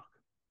just in shock.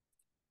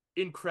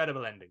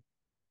 Incredible ending.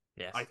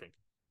 Yes. I think.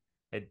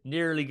 It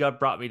nearly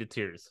brought me to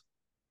tears.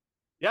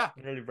 Yeah.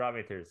 It nearly brought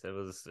me to tears. It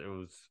was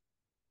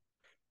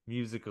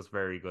music was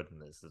very good in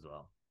this as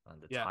well.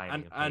 And the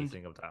timing and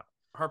pacing of that.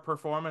 Her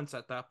performance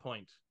at that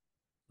point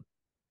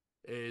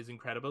is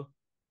incredible.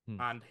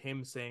 And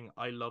him saying,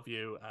 I love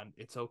you and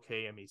it's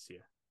okay, Amicia.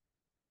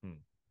 And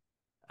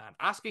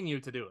asking you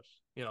to do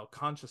it,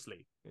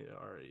 consciously,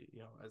 or,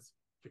 as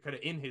you're kind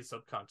of in his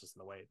subconscious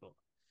in a way, but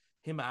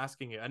him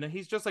asking you. And then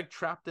he's just like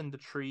trapped in the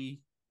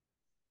tree.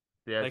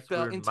 Yeah, like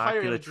the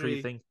entire imagery,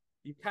 tree thing.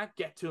 you can't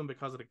get to him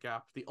because of the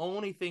gap. The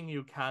only thing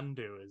you can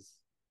do is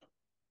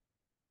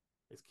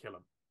kill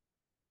him.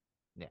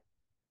 Yeah.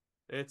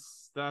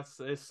 It's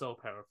so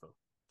powerful.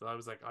 So I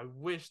was like, I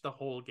wish the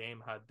whole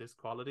game had this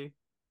quality.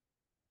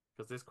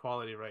 Because this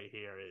quality right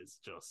here is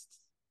just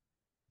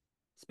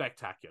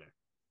spectacular.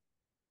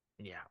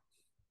 Yeah.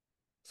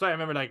 So I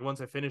remember, like,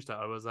 once I finished it,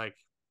 I was like,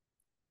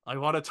 I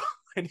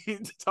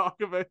need to talk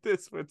about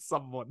this with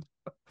someone.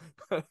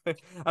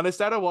 And I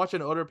started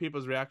watching other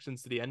people's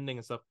reactions to the ending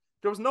and stuff.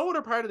 There was no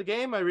other part of the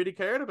game I really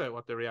cared about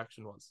what the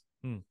reaction was.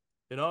 You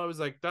know, I was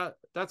like,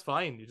 that's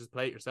fine. You just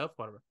play it yourself,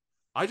 whatever.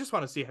 I just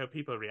want to see how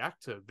people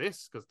react to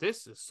this, because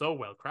this is so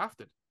well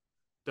crafted.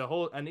 The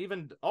whole, and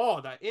even,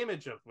 that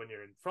image of when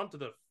you're in front of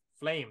the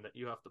flame that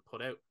you have to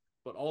put out,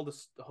 but all the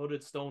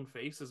hooded stone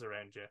faces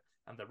around you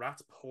and the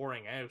rats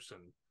pouring out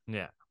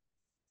and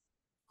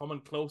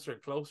coming closer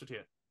and closer to you.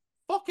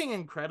 Fucking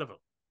incredible.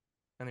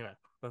 Anyway,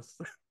 that's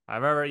I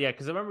remember,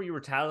 because I remember you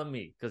were telling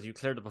me, because you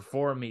cleared it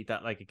before me,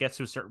 that like it gets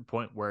to a certain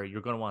point where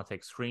you're going to want to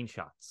take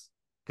screenshots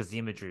because the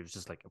imagery was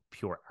just like a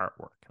pure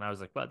artwork. And I was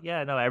like, well,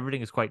 yeah, no,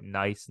 everything is quite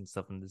nice and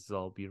stuff, and this is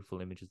all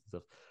beautiful images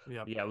and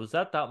stuff. Yeah, it was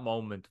at that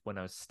moment when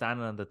I was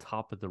standing on the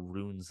top of the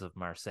ruins of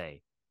Marseille,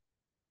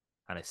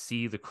 and I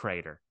see the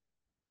crater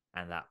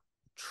and that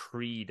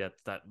tree, that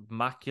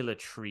macula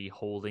tree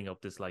holding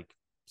up this like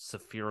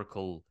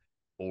spherical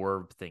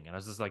orb thing, and I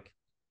was just like,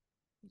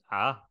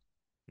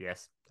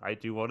 yes, I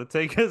do want to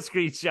take a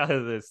screenshot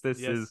of this. This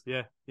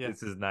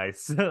is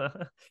nice.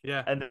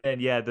 Yeah. And then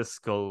the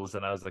skulls,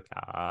 and I was like,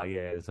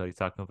 yeah, that's what he's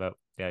talking about.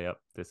 Yeah.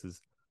 This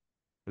is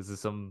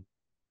some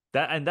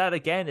that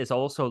again is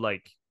also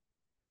like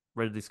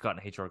Ridley Scott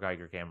and H.R.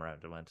 Geiger came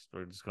around and went,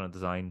 we're just gonna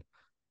design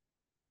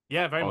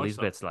very all much these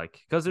so. bits,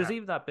 like, because there's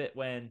even that bit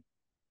when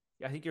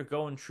I think you're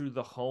going through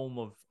the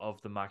home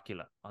of the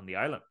macula on the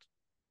island.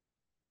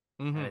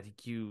 And I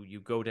think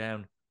you go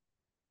down,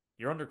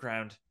 you're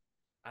underground,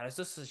 and it's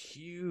just this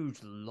huge,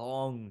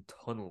 long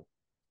tunnel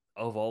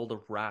of all the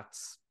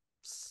rats'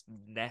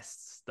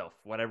 nest stuff,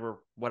 whatever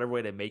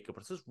way they make it.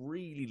 But it's just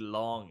really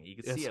long. You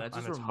can see it. And it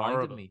just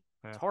reminded me.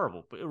 It's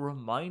horrible, but it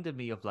reminded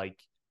me of like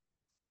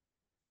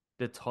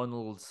the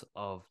tunnels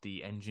of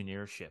the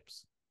engineer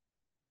ships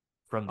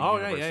from the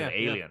universe of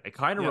Alien. It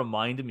kind of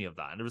reminded me of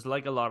that. And there was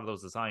like a lot of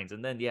those designs.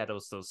 And then,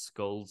 those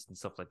skulls and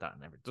stuff like that.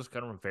 And everything just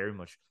kind of very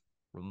much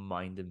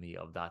reminded me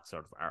of that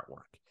sort of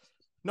artwork.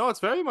 No,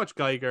 it's very much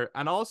Geiger.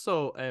 And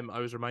also, I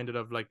was reminded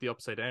of like the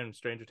Upside Down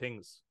Stranger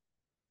Things.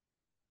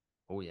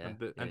 Oh yeah,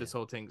 and this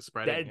whole thing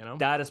spreading,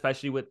 that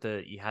especially with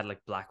you had like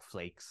black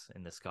flakes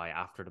in the sky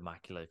after the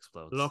macula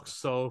explodes. Looks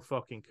so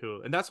fucking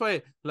cool, and that's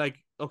why,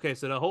 like, okay,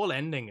 so the whole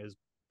ending is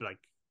like,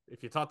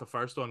 if you thought the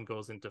first one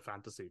goes into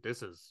fantasy,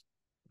 this is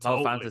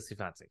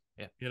fantasy,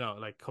 yeah,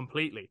 like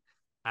completely.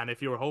 And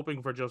if you were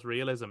hoping for just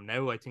realism,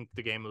 now I think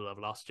the game will have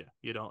lost you.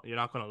 You're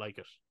not going to like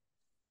it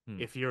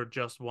if you're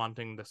just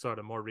wanting the sort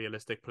of more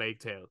realistic Plague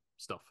Tale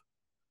stuff.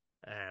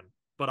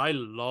 But I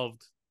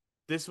loved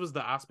this was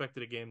the aspect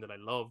of the game that I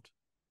loved.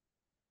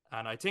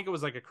 And I think it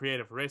was like a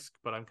creative risk,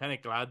 but I'm kind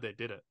of glad they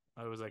did it.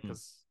 I was like,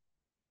 because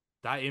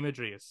that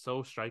imagery is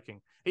so striking.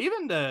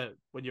 Even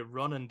when you're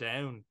running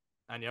down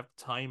and you have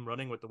time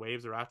running with the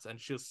waves of rats, and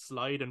she'll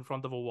slide in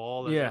front of a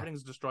wall and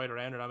everything's destroyed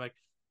around her. And I'm like,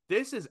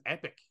 this is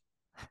epic.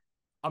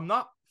 I'm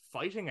not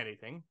fighting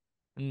anything.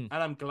 And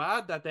I'm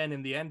glad that then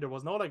in the end, there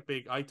was no like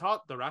big, I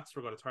thought the rats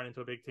were going to turn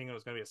into a big thing and it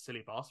was going to be a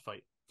silly boss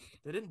fight.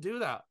 They didn't do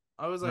that.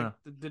 I was like,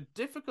 the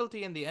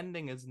difficulty in the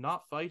ending is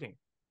not fighting.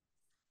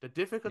 The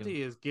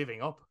difficulty is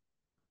giving up.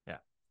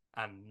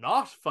 And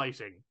not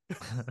fighting.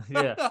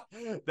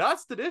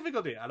 That's the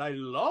difficulty. And I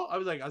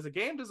was like, as a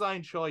game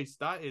design choice,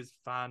 that is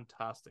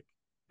fantastic.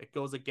 It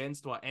goes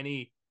against what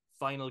any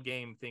final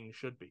game thing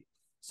should be.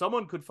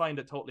 Someone could find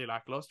it totally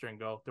lackluster and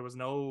go, there was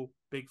no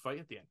big fight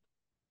at the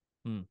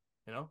end.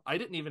 I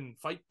didn't even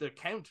fight the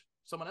count.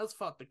 Someone else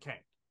fought the count.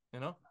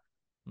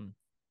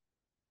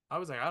 I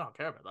was like, I don't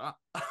care about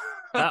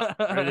that.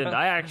 Brilliant.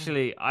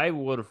 I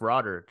would have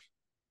rather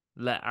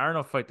let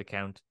Arno fight the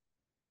count,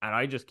 and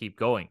I just keep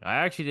going. I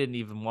actually didn't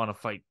even want to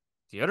fight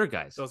the other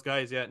guys. Those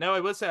guys, yeah. Now, I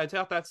will say, I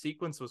thought that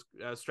sequence was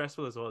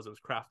stressful as well, as it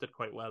was crafted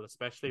quite well,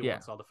 especially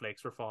once all the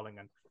flakes were falling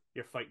and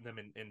you're fighting them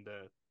in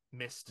the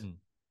mist.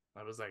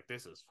 I was like,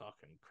 this is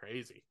fucking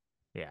crazy.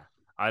 Yeah.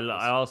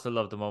 I also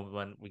love the moment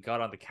when we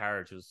got on the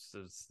carriage. It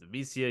was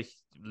Amicia,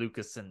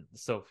 Lucas, and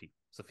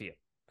Sophia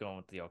going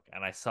with the yoke.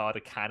 And I saw the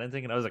cannon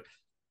thing, and I was like,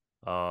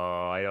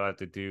 oh, I don't have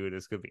to do it.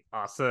 It's going to be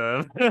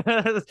awesome.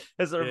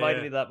 It's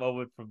reminded me of that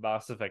moment from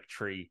Mass Effect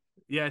 3.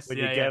 Yes, when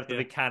you get the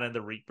big cannon,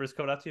 the Reapers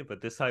come at you,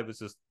 but this time was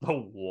just the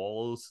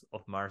walls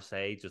of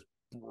Marseille just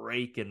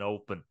breaking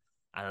open,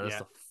 and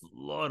there's a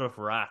flood of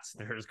rats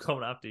there's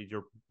coming after you.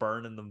 You're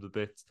burning them to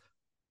bits.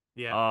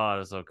 Yeah, oh,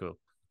 that's so cool.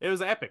 It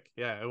was epic.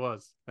 Yeah, it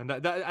was, and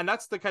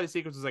that's the kind of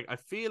sequence. Is like, I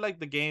feel like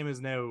the game is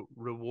now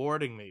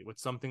rewarding me with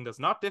something that's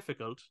not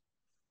difficult,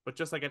 but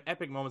just like an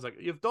epic moment. It's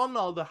like, you've done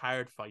all the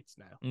hard fights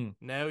now.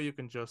 Now you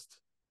can just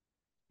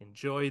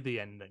enjoy the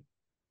ending.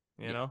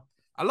 You know,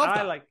 I love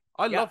that.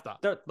 I love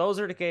that. Those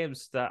are the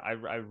games that I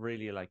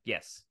really like.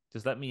 Yes,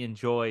 Just let me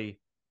enjoy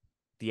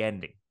the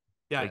ending.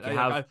 Yeah, Like you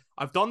have,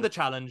 I've done the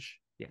challenge.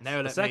 yes.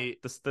 Now let me.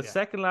 The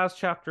second last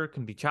chapter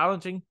can be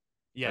challenging.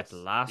 Let Yes. the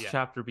last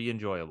chapter be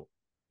enjoyable.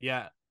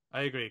 Yeah,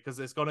 I agree because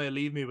it's going to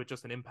leave me with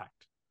just an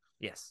impact.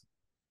 Yes.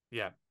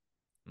 Yeah.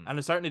 And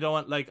I certainly don't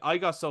want, like, I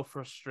got so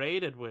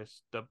frustrated with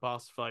the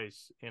boss fight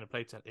in A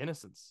Plague Tale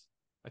Innocence,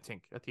 I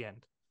think, at the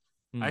end.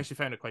 I actually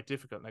found it quite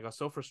difficult, and I got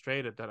so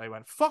frustrated that I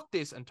went, fuck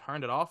this, and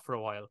turned it off for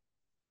a while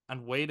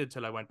and waited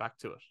till I went back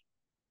to it.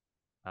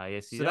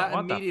 Yes, you So don't that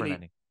want that for an immediately,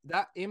 ending.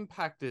 that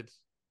impacted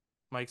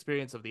my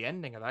experience of the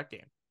ending of that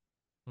game.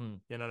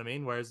 You know what I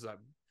mean? Whereas,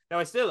 now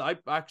I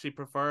actually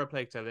prefer A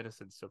Plague Tale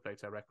Innocence to A Plague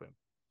Tale Requiem.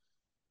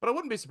 But I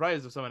wouldn't be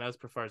surprised if someone else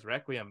prefers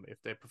Requiem,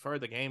 if they prefer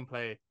the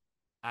gameplay,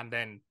 and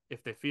then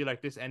if they feel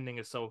like this ending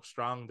is so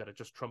strong that it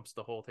just trumps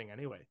the whole thing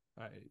anyway.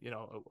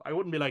 I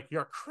wouldn't be like,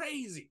 you're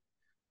crazy.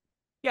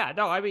 Yeah,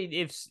 no, I mean,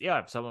 if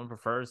someone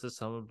prefers this,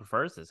 someone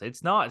prefers this.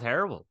 It's not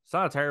terrible. It's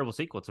not a terrible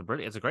sequel. It's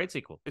a great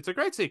sequel. It's a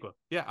great sequel.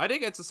 Yeah, I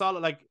think it's a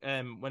solid, like,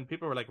 when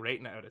people were like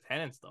rating it out of 10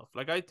 and stuff,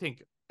 like, I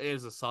think it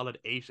is a solid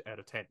 8 out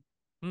of 10.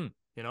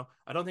 You know,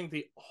 I don't think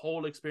the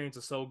whole experience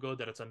is so good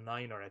that it's a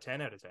 9 or a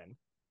 10 out of 10.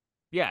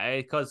 Yeah,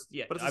 because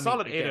but it's a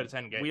solid 8 out of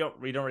 10 game. We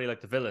don't really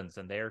like the villains,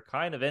 and they're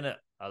kind of in it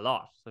a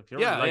lot. So if you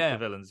don't really like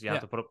the villains, you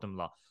have to put up them a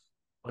lot.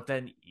 But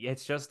then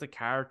it's just the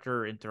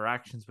character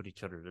interactions with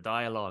each other, the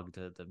dialogue,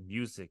 the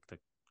music, the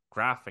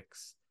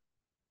graphics,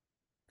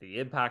 the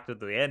impact of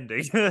the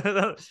ending.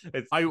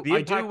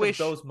 I do wish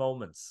those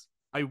moments.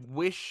 I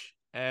wish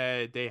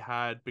they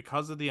had,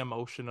 because of the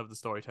emotion of the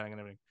storytelling and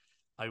everything,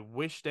 I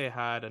wish they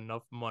had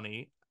enough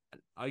money.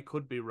 I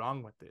could be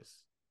wrong with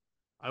this.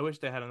 I wish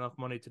they had enough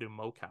money to do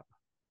mocap.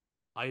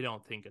 I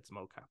don't think it's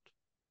mocapped.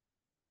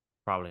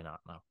 Probably not,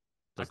 no.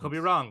 I could be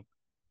wrong,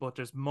 but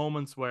there's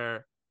moments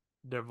where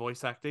they're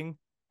voice acting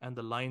and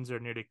the lines are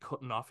nearly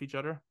cutting off each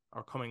other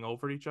or coming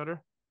over each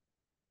other,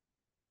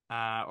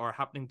 or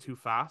happening too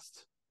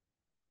fast.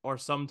 Or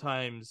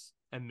sometimes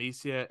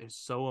Amicia is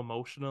so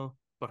emotional,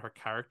 but her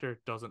character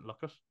doesn't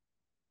look it.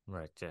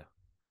 Right, yeah.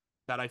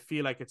 That I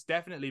feel like it's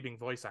definitely being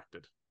voice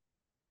acted.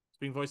 It's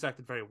being voice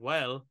acted very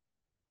well,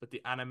 but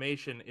the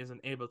animation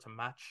isn't able to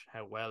match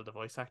how well the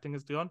voice acting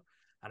is done.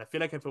 And I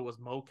feel like if it was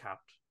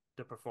mocapped,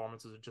 the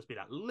performances would just be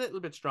that little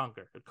bit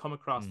stronger. It'd come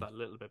across that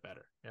little bit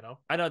better, you know?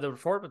 I know the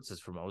performances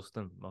for most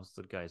of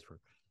the guys were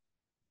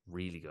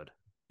really good.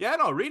 Yeah,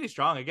 no, really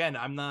strong. Again,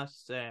 I'm not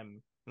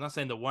saying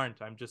they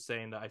weren't. I'm just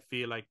saying that I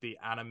feel like the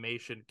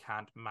animation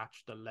can't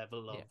match the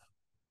level of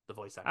the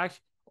voice acting.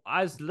 Actually,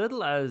 as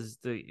little as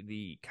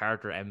the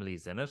character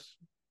Emily's in it,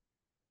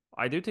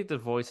 I do think the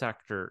voice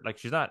actor, like,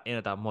 she's not in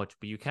it that much,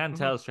 but you can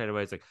tell straight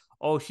away. It's like,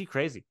 oh, she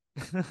crazy.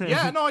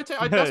 Yeah, no,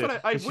 that's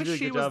what I wish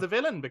she was the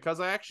villain,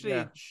 because I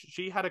actually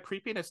she had a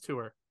creepiness to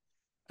her,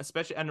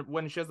 especially, and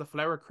when she has the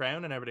flower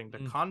crown and everything,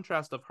 the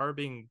contrast of her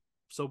being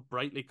so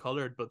brightly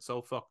colored but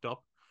so fucked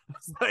up,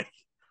 it's like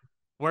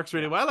works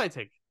really well. I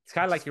think it's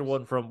kind of like your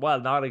one from, well,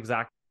 not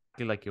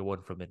exactly like your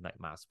one from Midnight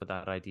Mass, but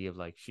that idea of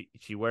like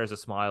she wears a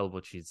smile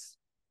but she's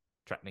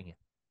threatening you,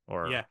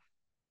 or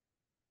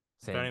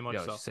saying, very much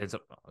so. She's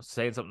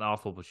saying something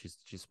awful, but she's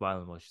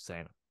smiling while she's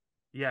saying it.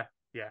 Yeah.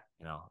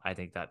 You know, I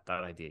think that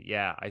idea.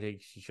 Yeah, I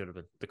think she should have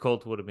been. The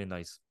cult would have been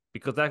nice,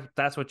 because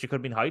that's what you could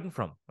have been hiding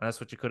from, and that's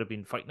what you could have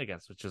been fighting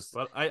against. Which is,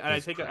 well, I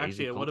think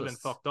actually it would have been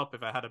fucked up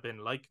if it had been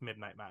like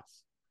Midnight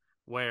Mass,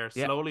 where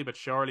slowly but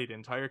surely the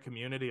entire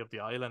community of the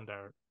island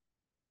are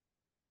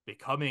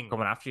becoming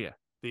coming after you.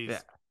 These,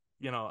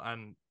 you know,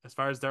 and as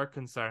far as they're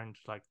concerned,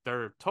 like,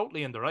 they're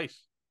totally in the right.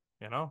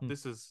 You know,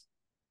 this is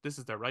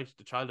their right.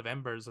 The Child of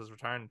Embers has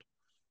returned.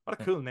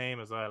 What a cool name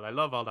as well. I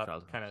love all that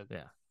kind of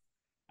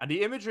and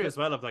the imagery as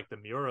well of like the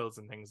murals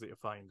and things that you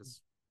find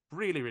is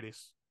really, really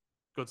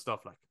good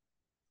stuff. Like,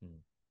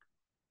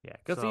 yeah,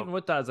 because even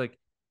with that, it's like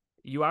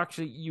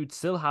you'd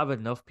still have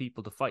enough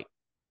people to fight.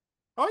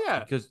 Oh yeah,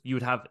 because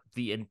you'd have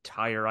the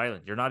entire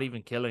island. You're not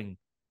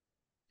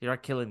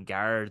killing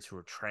guards who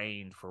are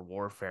trained for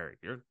warfare.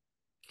 You're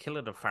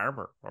killing a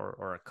farmer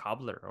or a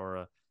cobbler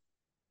or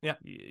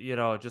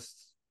a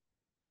just.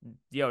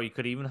 You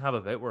could even have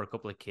a bit where a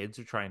couple of kids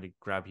are trying to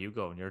grab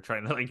Hugo and you're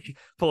trying to like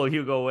pull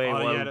Hugo away.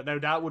 Now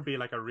that would be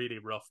like a really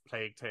rough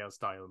Plague Tale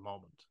style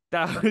moment.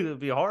 That would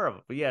be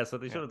horrible. But so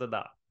they should have done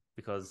that,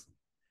 because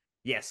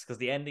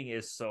the ending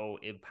is so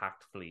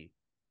impactfully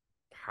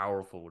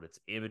powerful with its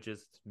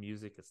images, its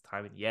music, its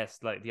timing. Yes,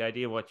 like the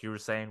idea of what you were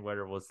saying, where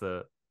it was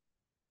the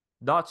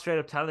not straight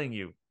up telling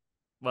you.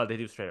 Well, they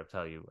do straight up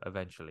tell you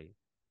eventually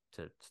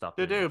to stop.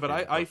 They do, but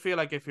I feel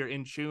like if you're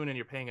in tune and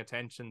you're paying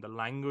attention, the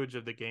language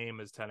of the game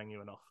is telling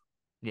you enough.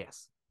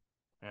 Yes.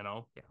 You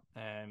know?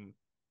 Yeah.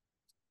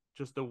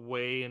 Just the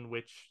way in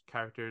which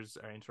characters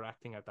are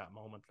interacting at that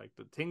moment. Like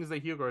the things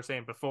that Hugo are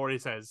saying before he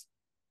says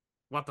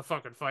what the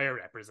fucking fire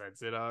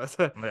represents, you know?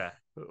 Yeah.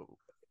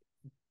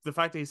 The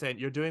fact that he's saying,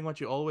 you're doing what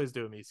you always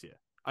do, Amicia.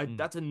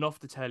 That's enough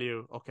to tell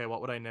you, okay,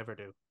 what would I never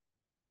do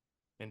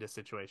in this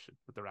situation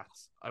with the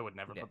rats? I would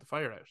never put the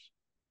fire out.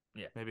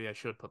 Yeah. Maybe I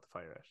should put the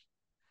fire out.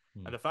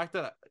 And the fact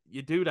that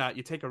you do that,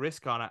 you take a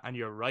risk on it, and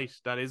you're right.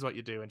 That is what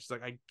you do. And she's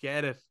like, I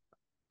get it.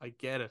 I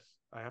get it.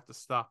 I have to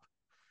stop.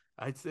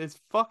 It's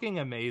fucking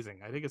amazing.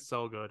 I think it's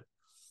so good.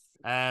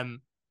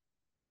 Um,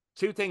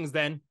 two things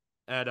then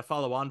to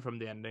follow on from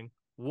the ending.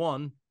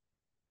 One,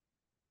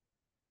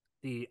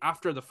 the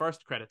after the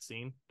first credit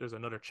scene, there's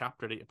another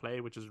chapter that you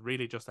play, which is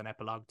really just an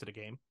epilogue to the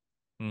game.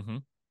 Mm-hmm.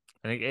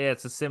 I think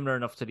it's a similar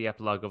enough to the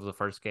epilogue of the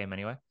first game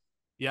anyway.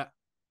 Yeah.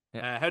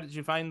 Yeah. How did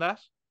you find that?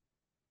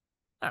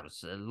 That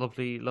was a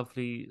lovely,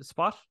 lovely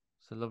spot.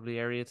 It's a lovely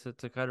area to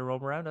kind of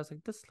roam around. I was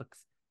like, this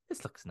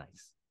looks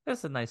nice.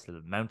 It's a nice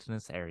little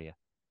mountainous area.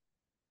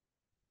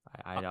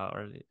 I don't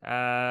really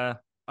I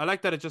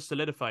like that it just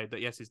solidified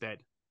that yes, he's dead.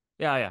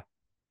 yeah.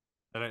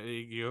 And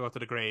you go to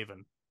the grave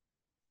and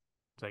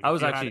it's like I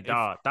was actually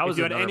that if was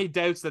you had another. any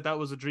doubts that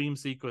was a dream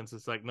sequence,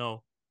 it's like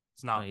no,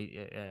 it's No, not.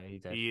 he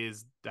did. He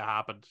is that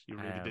happened. You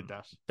really did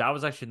that. That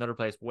was actually another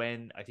place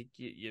when I think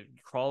you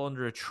crawl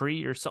under a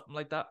tree or something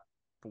like that.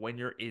 But when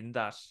you're in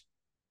that,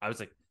 I was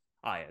like,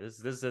 oh yeah, this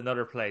is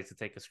another place to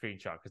take a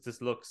screenshot because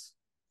this looks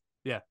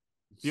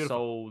beautiful.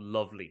 so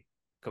lovely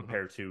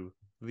compared to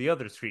the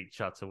other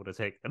screenshots I would have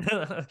taken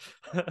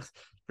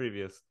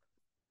previous.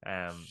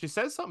 She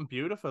says something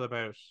beautiful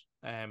about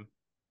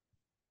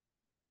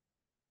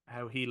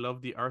how he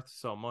loved the earth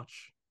so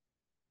much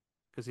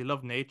because he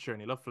loved nature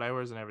and he loved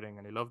flowers and everything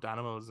and he loved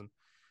animals and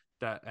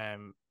that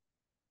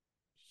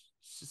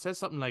she says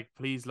something like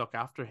please look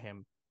after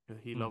him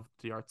because he loved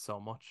the earth so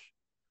much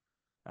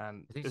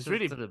and it's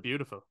really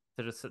beautiful.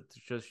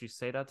 Does she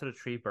say that to the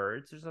three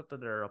birds or something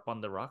that are up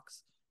on the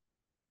rocks?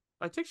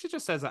 I think she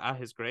just says it at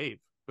his grave,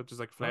 but there's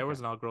like flowers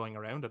and all growing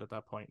around it at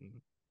that point.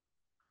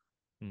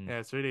 And yeah,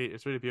 it's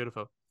really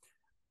beautiful.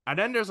 And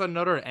then there's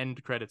another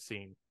end credit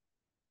scene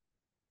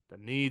that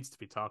needs to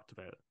be talked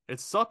about.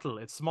 It's subtle,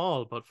 it's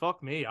small, but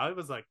fuck me, I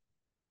was like,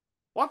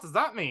 what does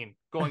that mean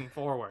going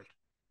forward?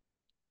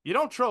 You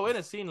don't throw in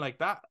a scene like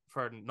that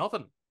for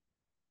nothing.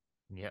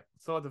 Yep.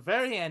 So at the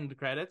very end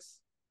credits,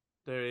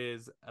 there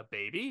is a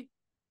baby.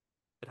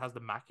 It has the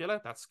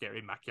macula. That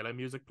scary macula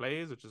music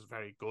plays, which is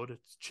very good.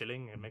 It's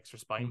chilling. It makes your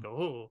spine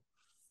go,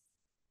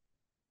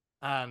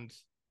 oh.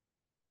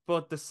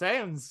 But the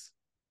sounds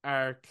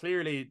are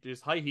clearly,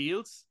 there's high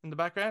heels in the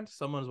background.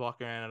 Someone's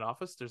walking around an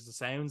office. There's the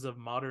sounds of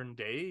modern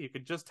day. You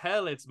could just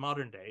tell it's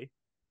modern day.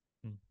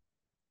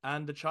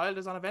 And the child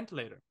is on a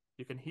ventilator.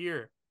 You can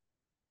hear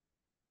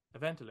a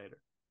ventilator.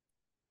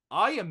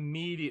 I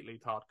immediately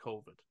thought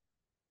COVID.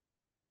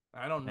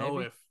 I don't know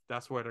if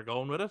that's where they're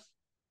going with it.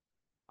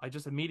 I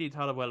just immediately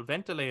thought of, well,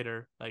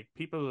 ventilator, like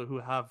people who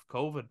have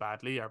COVID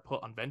badly are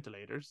put on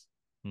ventilators.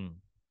 And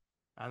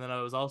then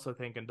I was also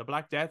thinking the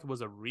Black Death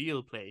was a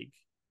real plague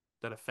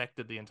that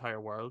affected the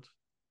entire world.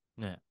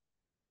 Yeah.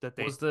 That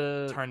they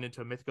turned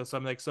into a mythical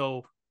something. Like,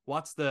 so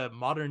what's the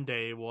modern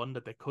day one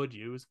that they could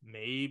use?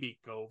 Maybe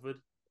COVID.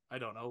 I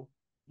don't know.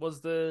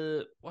 What's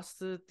the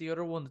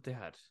other one that they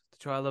had? The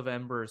Trial of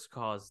Embers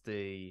caused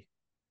the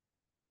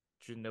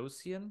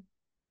Genosian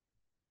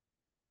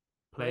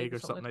plague or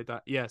something like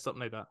that. Yeah,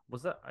 something like that.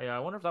 Was that? Yeah, I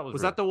wonder if that was.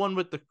 Was that the one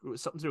with the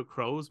something to do with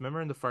crows?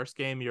 Remember in the first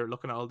game, you're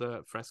looking at all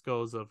the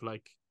frescoes of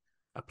like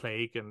a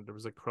plague, and there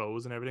was like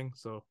crows and everything.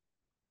 So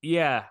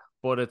yeah,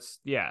 but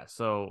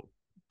so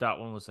that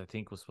one was, I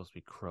think, was supposed to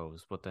be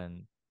crows, but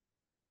then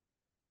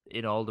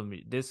in all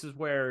this is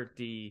where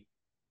the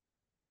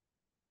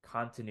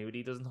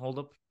continuity doesn't hold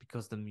up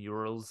because the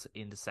murals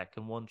in the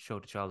second one show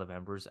the Child of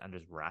Embers and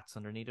there's rats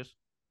underneath it,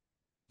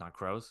 not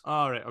crows.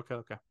 All right,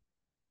 okay.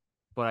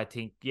 But I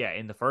think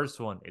in the first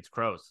one it's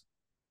crows.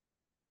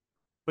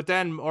 But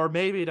then, or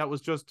maybe that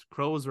was just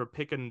crows were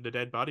picking the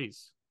dead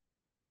bodies.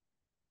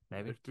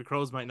 Maybe the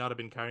crows might not have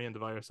been carrying the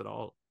virus at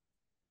all.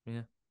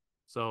 Yeah.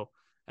 So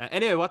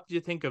anyway, what do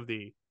you think of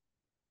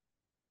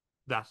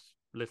that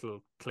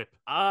little clip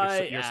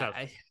yourself?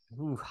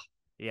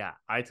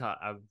 I thought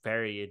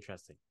very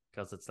interesting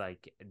because it's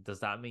like, does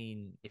that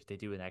mean if they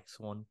do an X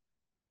one,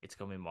 it's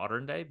gonna be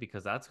modern day?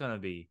 Because that's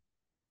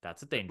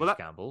a dangerous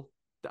gamble,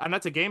 and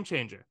that's a game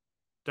changer.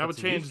 That would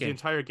change the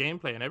entire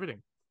gameplay and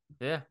everything.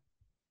 Yeah.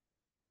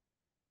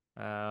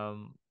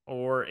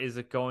 Or is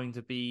it going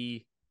to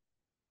be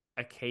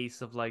a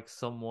case of like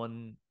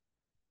someone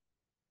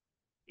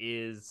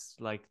is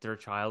like their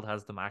child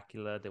has the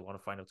macula, they want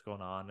to find out what's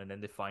going on, and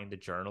then they find the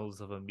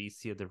journals of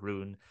Amicia the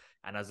Rune,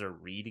 and as they're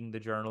reading the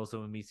journals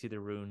of Amicia the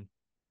Rune,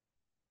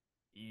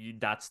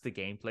 that's the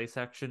gameplay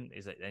section,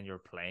 is it? Then you're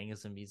playing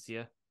as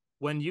Amicia.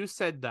 When you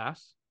said that,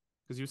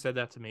 because you said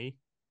that to me,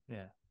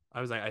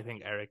 I was like, I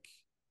think Eric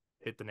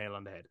hit the nail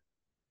on the head.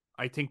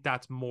 I think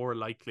that's more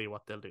likely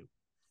what they'll do.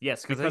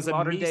 Yes, because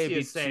modern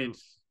day said,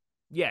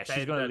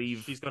 she's going to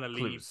leave. She's going to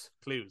leave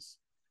clues.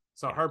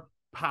 So her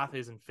path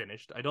isn't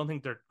finished. I don't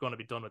think they're going to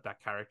be done with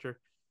that character.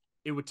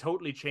 It would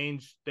totally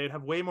change. They'd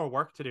have way more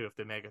work to do if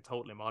they make it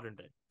totally modern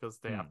day, because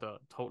they have to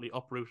totally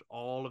uproot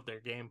all of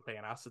their gameplay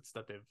and assets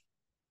that they've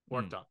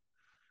worked on.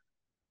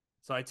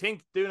 So I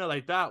think doing it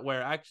like that,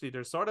 where actually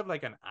there's sort of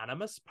like an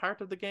animus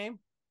part of the game.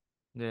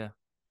 Yeah.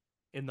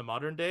 In the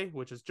modern day,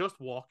 which is just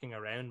walking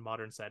around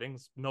modern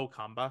settings, no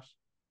combat,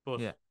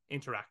 but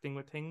interacting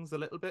with things a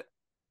little bit.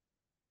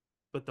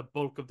 But the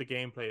bulk of the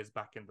gameplay is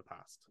back in the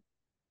past.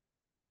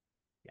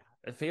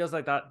 It feels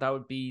like that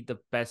would be the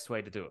best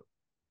way to do it.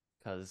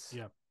 Because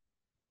yeah.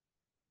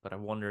 But I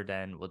wonder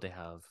then would they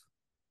have?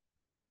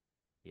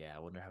 Yeah, I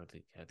wonder how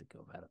to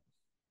go about it.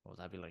 What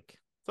would that be like?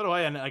 So do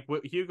I. And like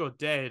with Hugo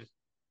dead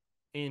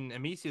in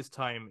Amicia's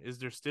time, is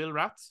there still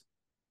rats?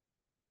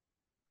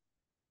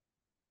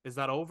 Is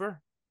that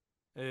over?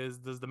 Does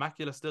the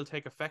macula still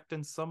take effect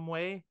in some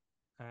way?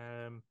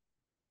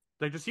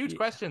 Like there's huge Yeah.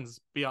 questions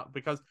beyond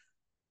because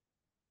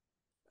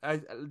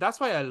that's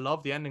why I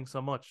love the ending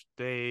so much.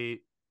 They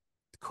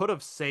could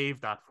have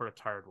saved that for a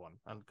third one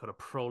and could have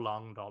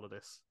prolonged all of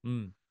this.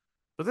 Mm.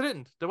 But they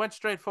didn't. They went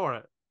straight for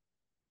it.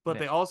 But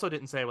Yeah. they also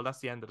didn't say, well, that's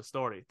the end of the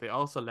story. They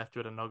also left you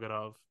with a nugget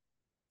of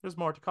there's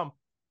more to come.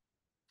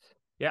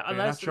 Yeah, But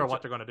you're not sure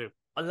what they're going to do.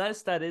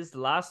 Unless that is the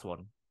last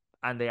one,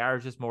 and they are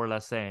just more or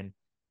less saying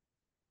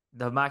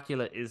the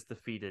macula is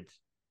defeated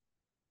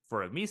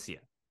for Amicia,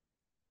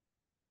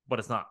 but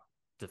it's not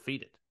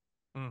defeated.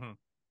 Mm-hmm.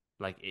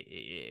 Like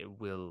it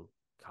will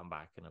come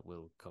back, and it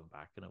will come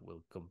back, and it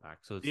will come back.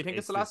 So do you think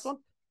it's the this, last one?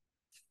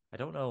 I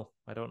don't know.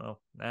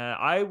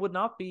 I would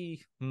not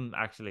be.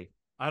 Actually,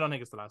 I don't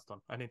think it's the last one.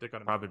 I think they're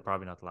going to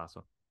probably not the last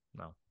one.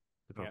 No,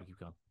 they probably keep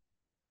going.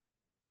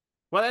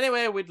 Well,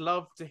 anyway, we'd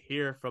love to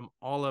hear from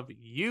all of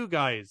you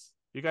guys.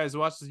 You guys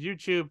watch this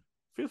YouTube.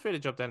 Feel free to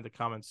jump down in the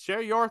comments.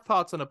 Share your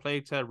thoughts on A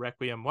Plague Tale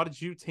Requiem. What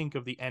did you think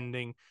of the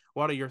ending?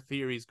 What are your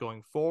theories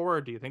going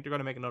forward? Do you think they're going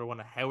to make another one?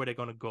 How are they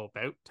going to go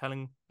about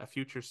telling a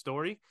future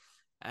story?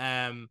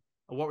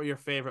 What were your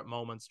favorite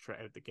moments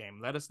throughout the game?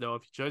 Let us know.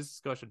 If you enjoyed this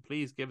discussion,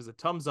 please give us a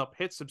thumbs up,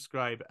 hit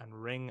subscribe, and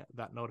ring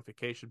that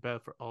notification bell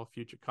for all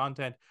future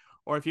content.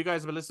 Or if you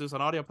guys have been listening to us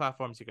on audio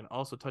platforms, you can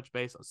also touch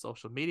base on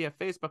social media,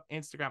 Facebook,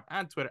 Instagram,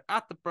 and Twitter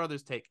at The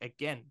Brothers Take,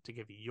 again, to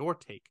give you your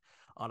take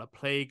on A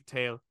Plague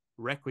Tale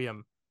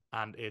Requiem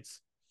and its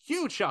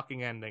huge,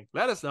 shocking ending.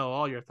 Let us know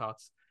all your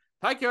thoughts.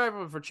 Thank you,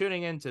 everyone, for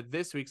tuning in to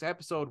this week's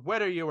episode.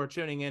 Whether you were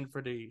tuning in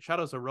for the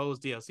Shadows of Rose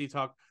DLC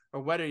talk,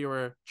 or whether you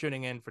were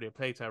tuning in for the A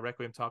Plague Tale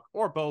Requiem talk,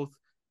 or both,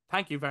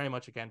 thank you very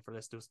much again for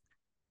listening.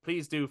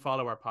 Please do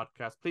follow our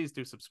podcast. Please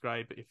do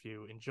subscribe if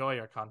you enjoy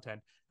our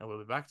content, and we'll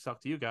be back to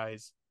talk to you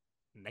guys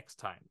next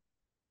time.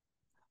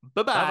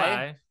 Bye-bye.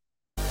 Bye-bye.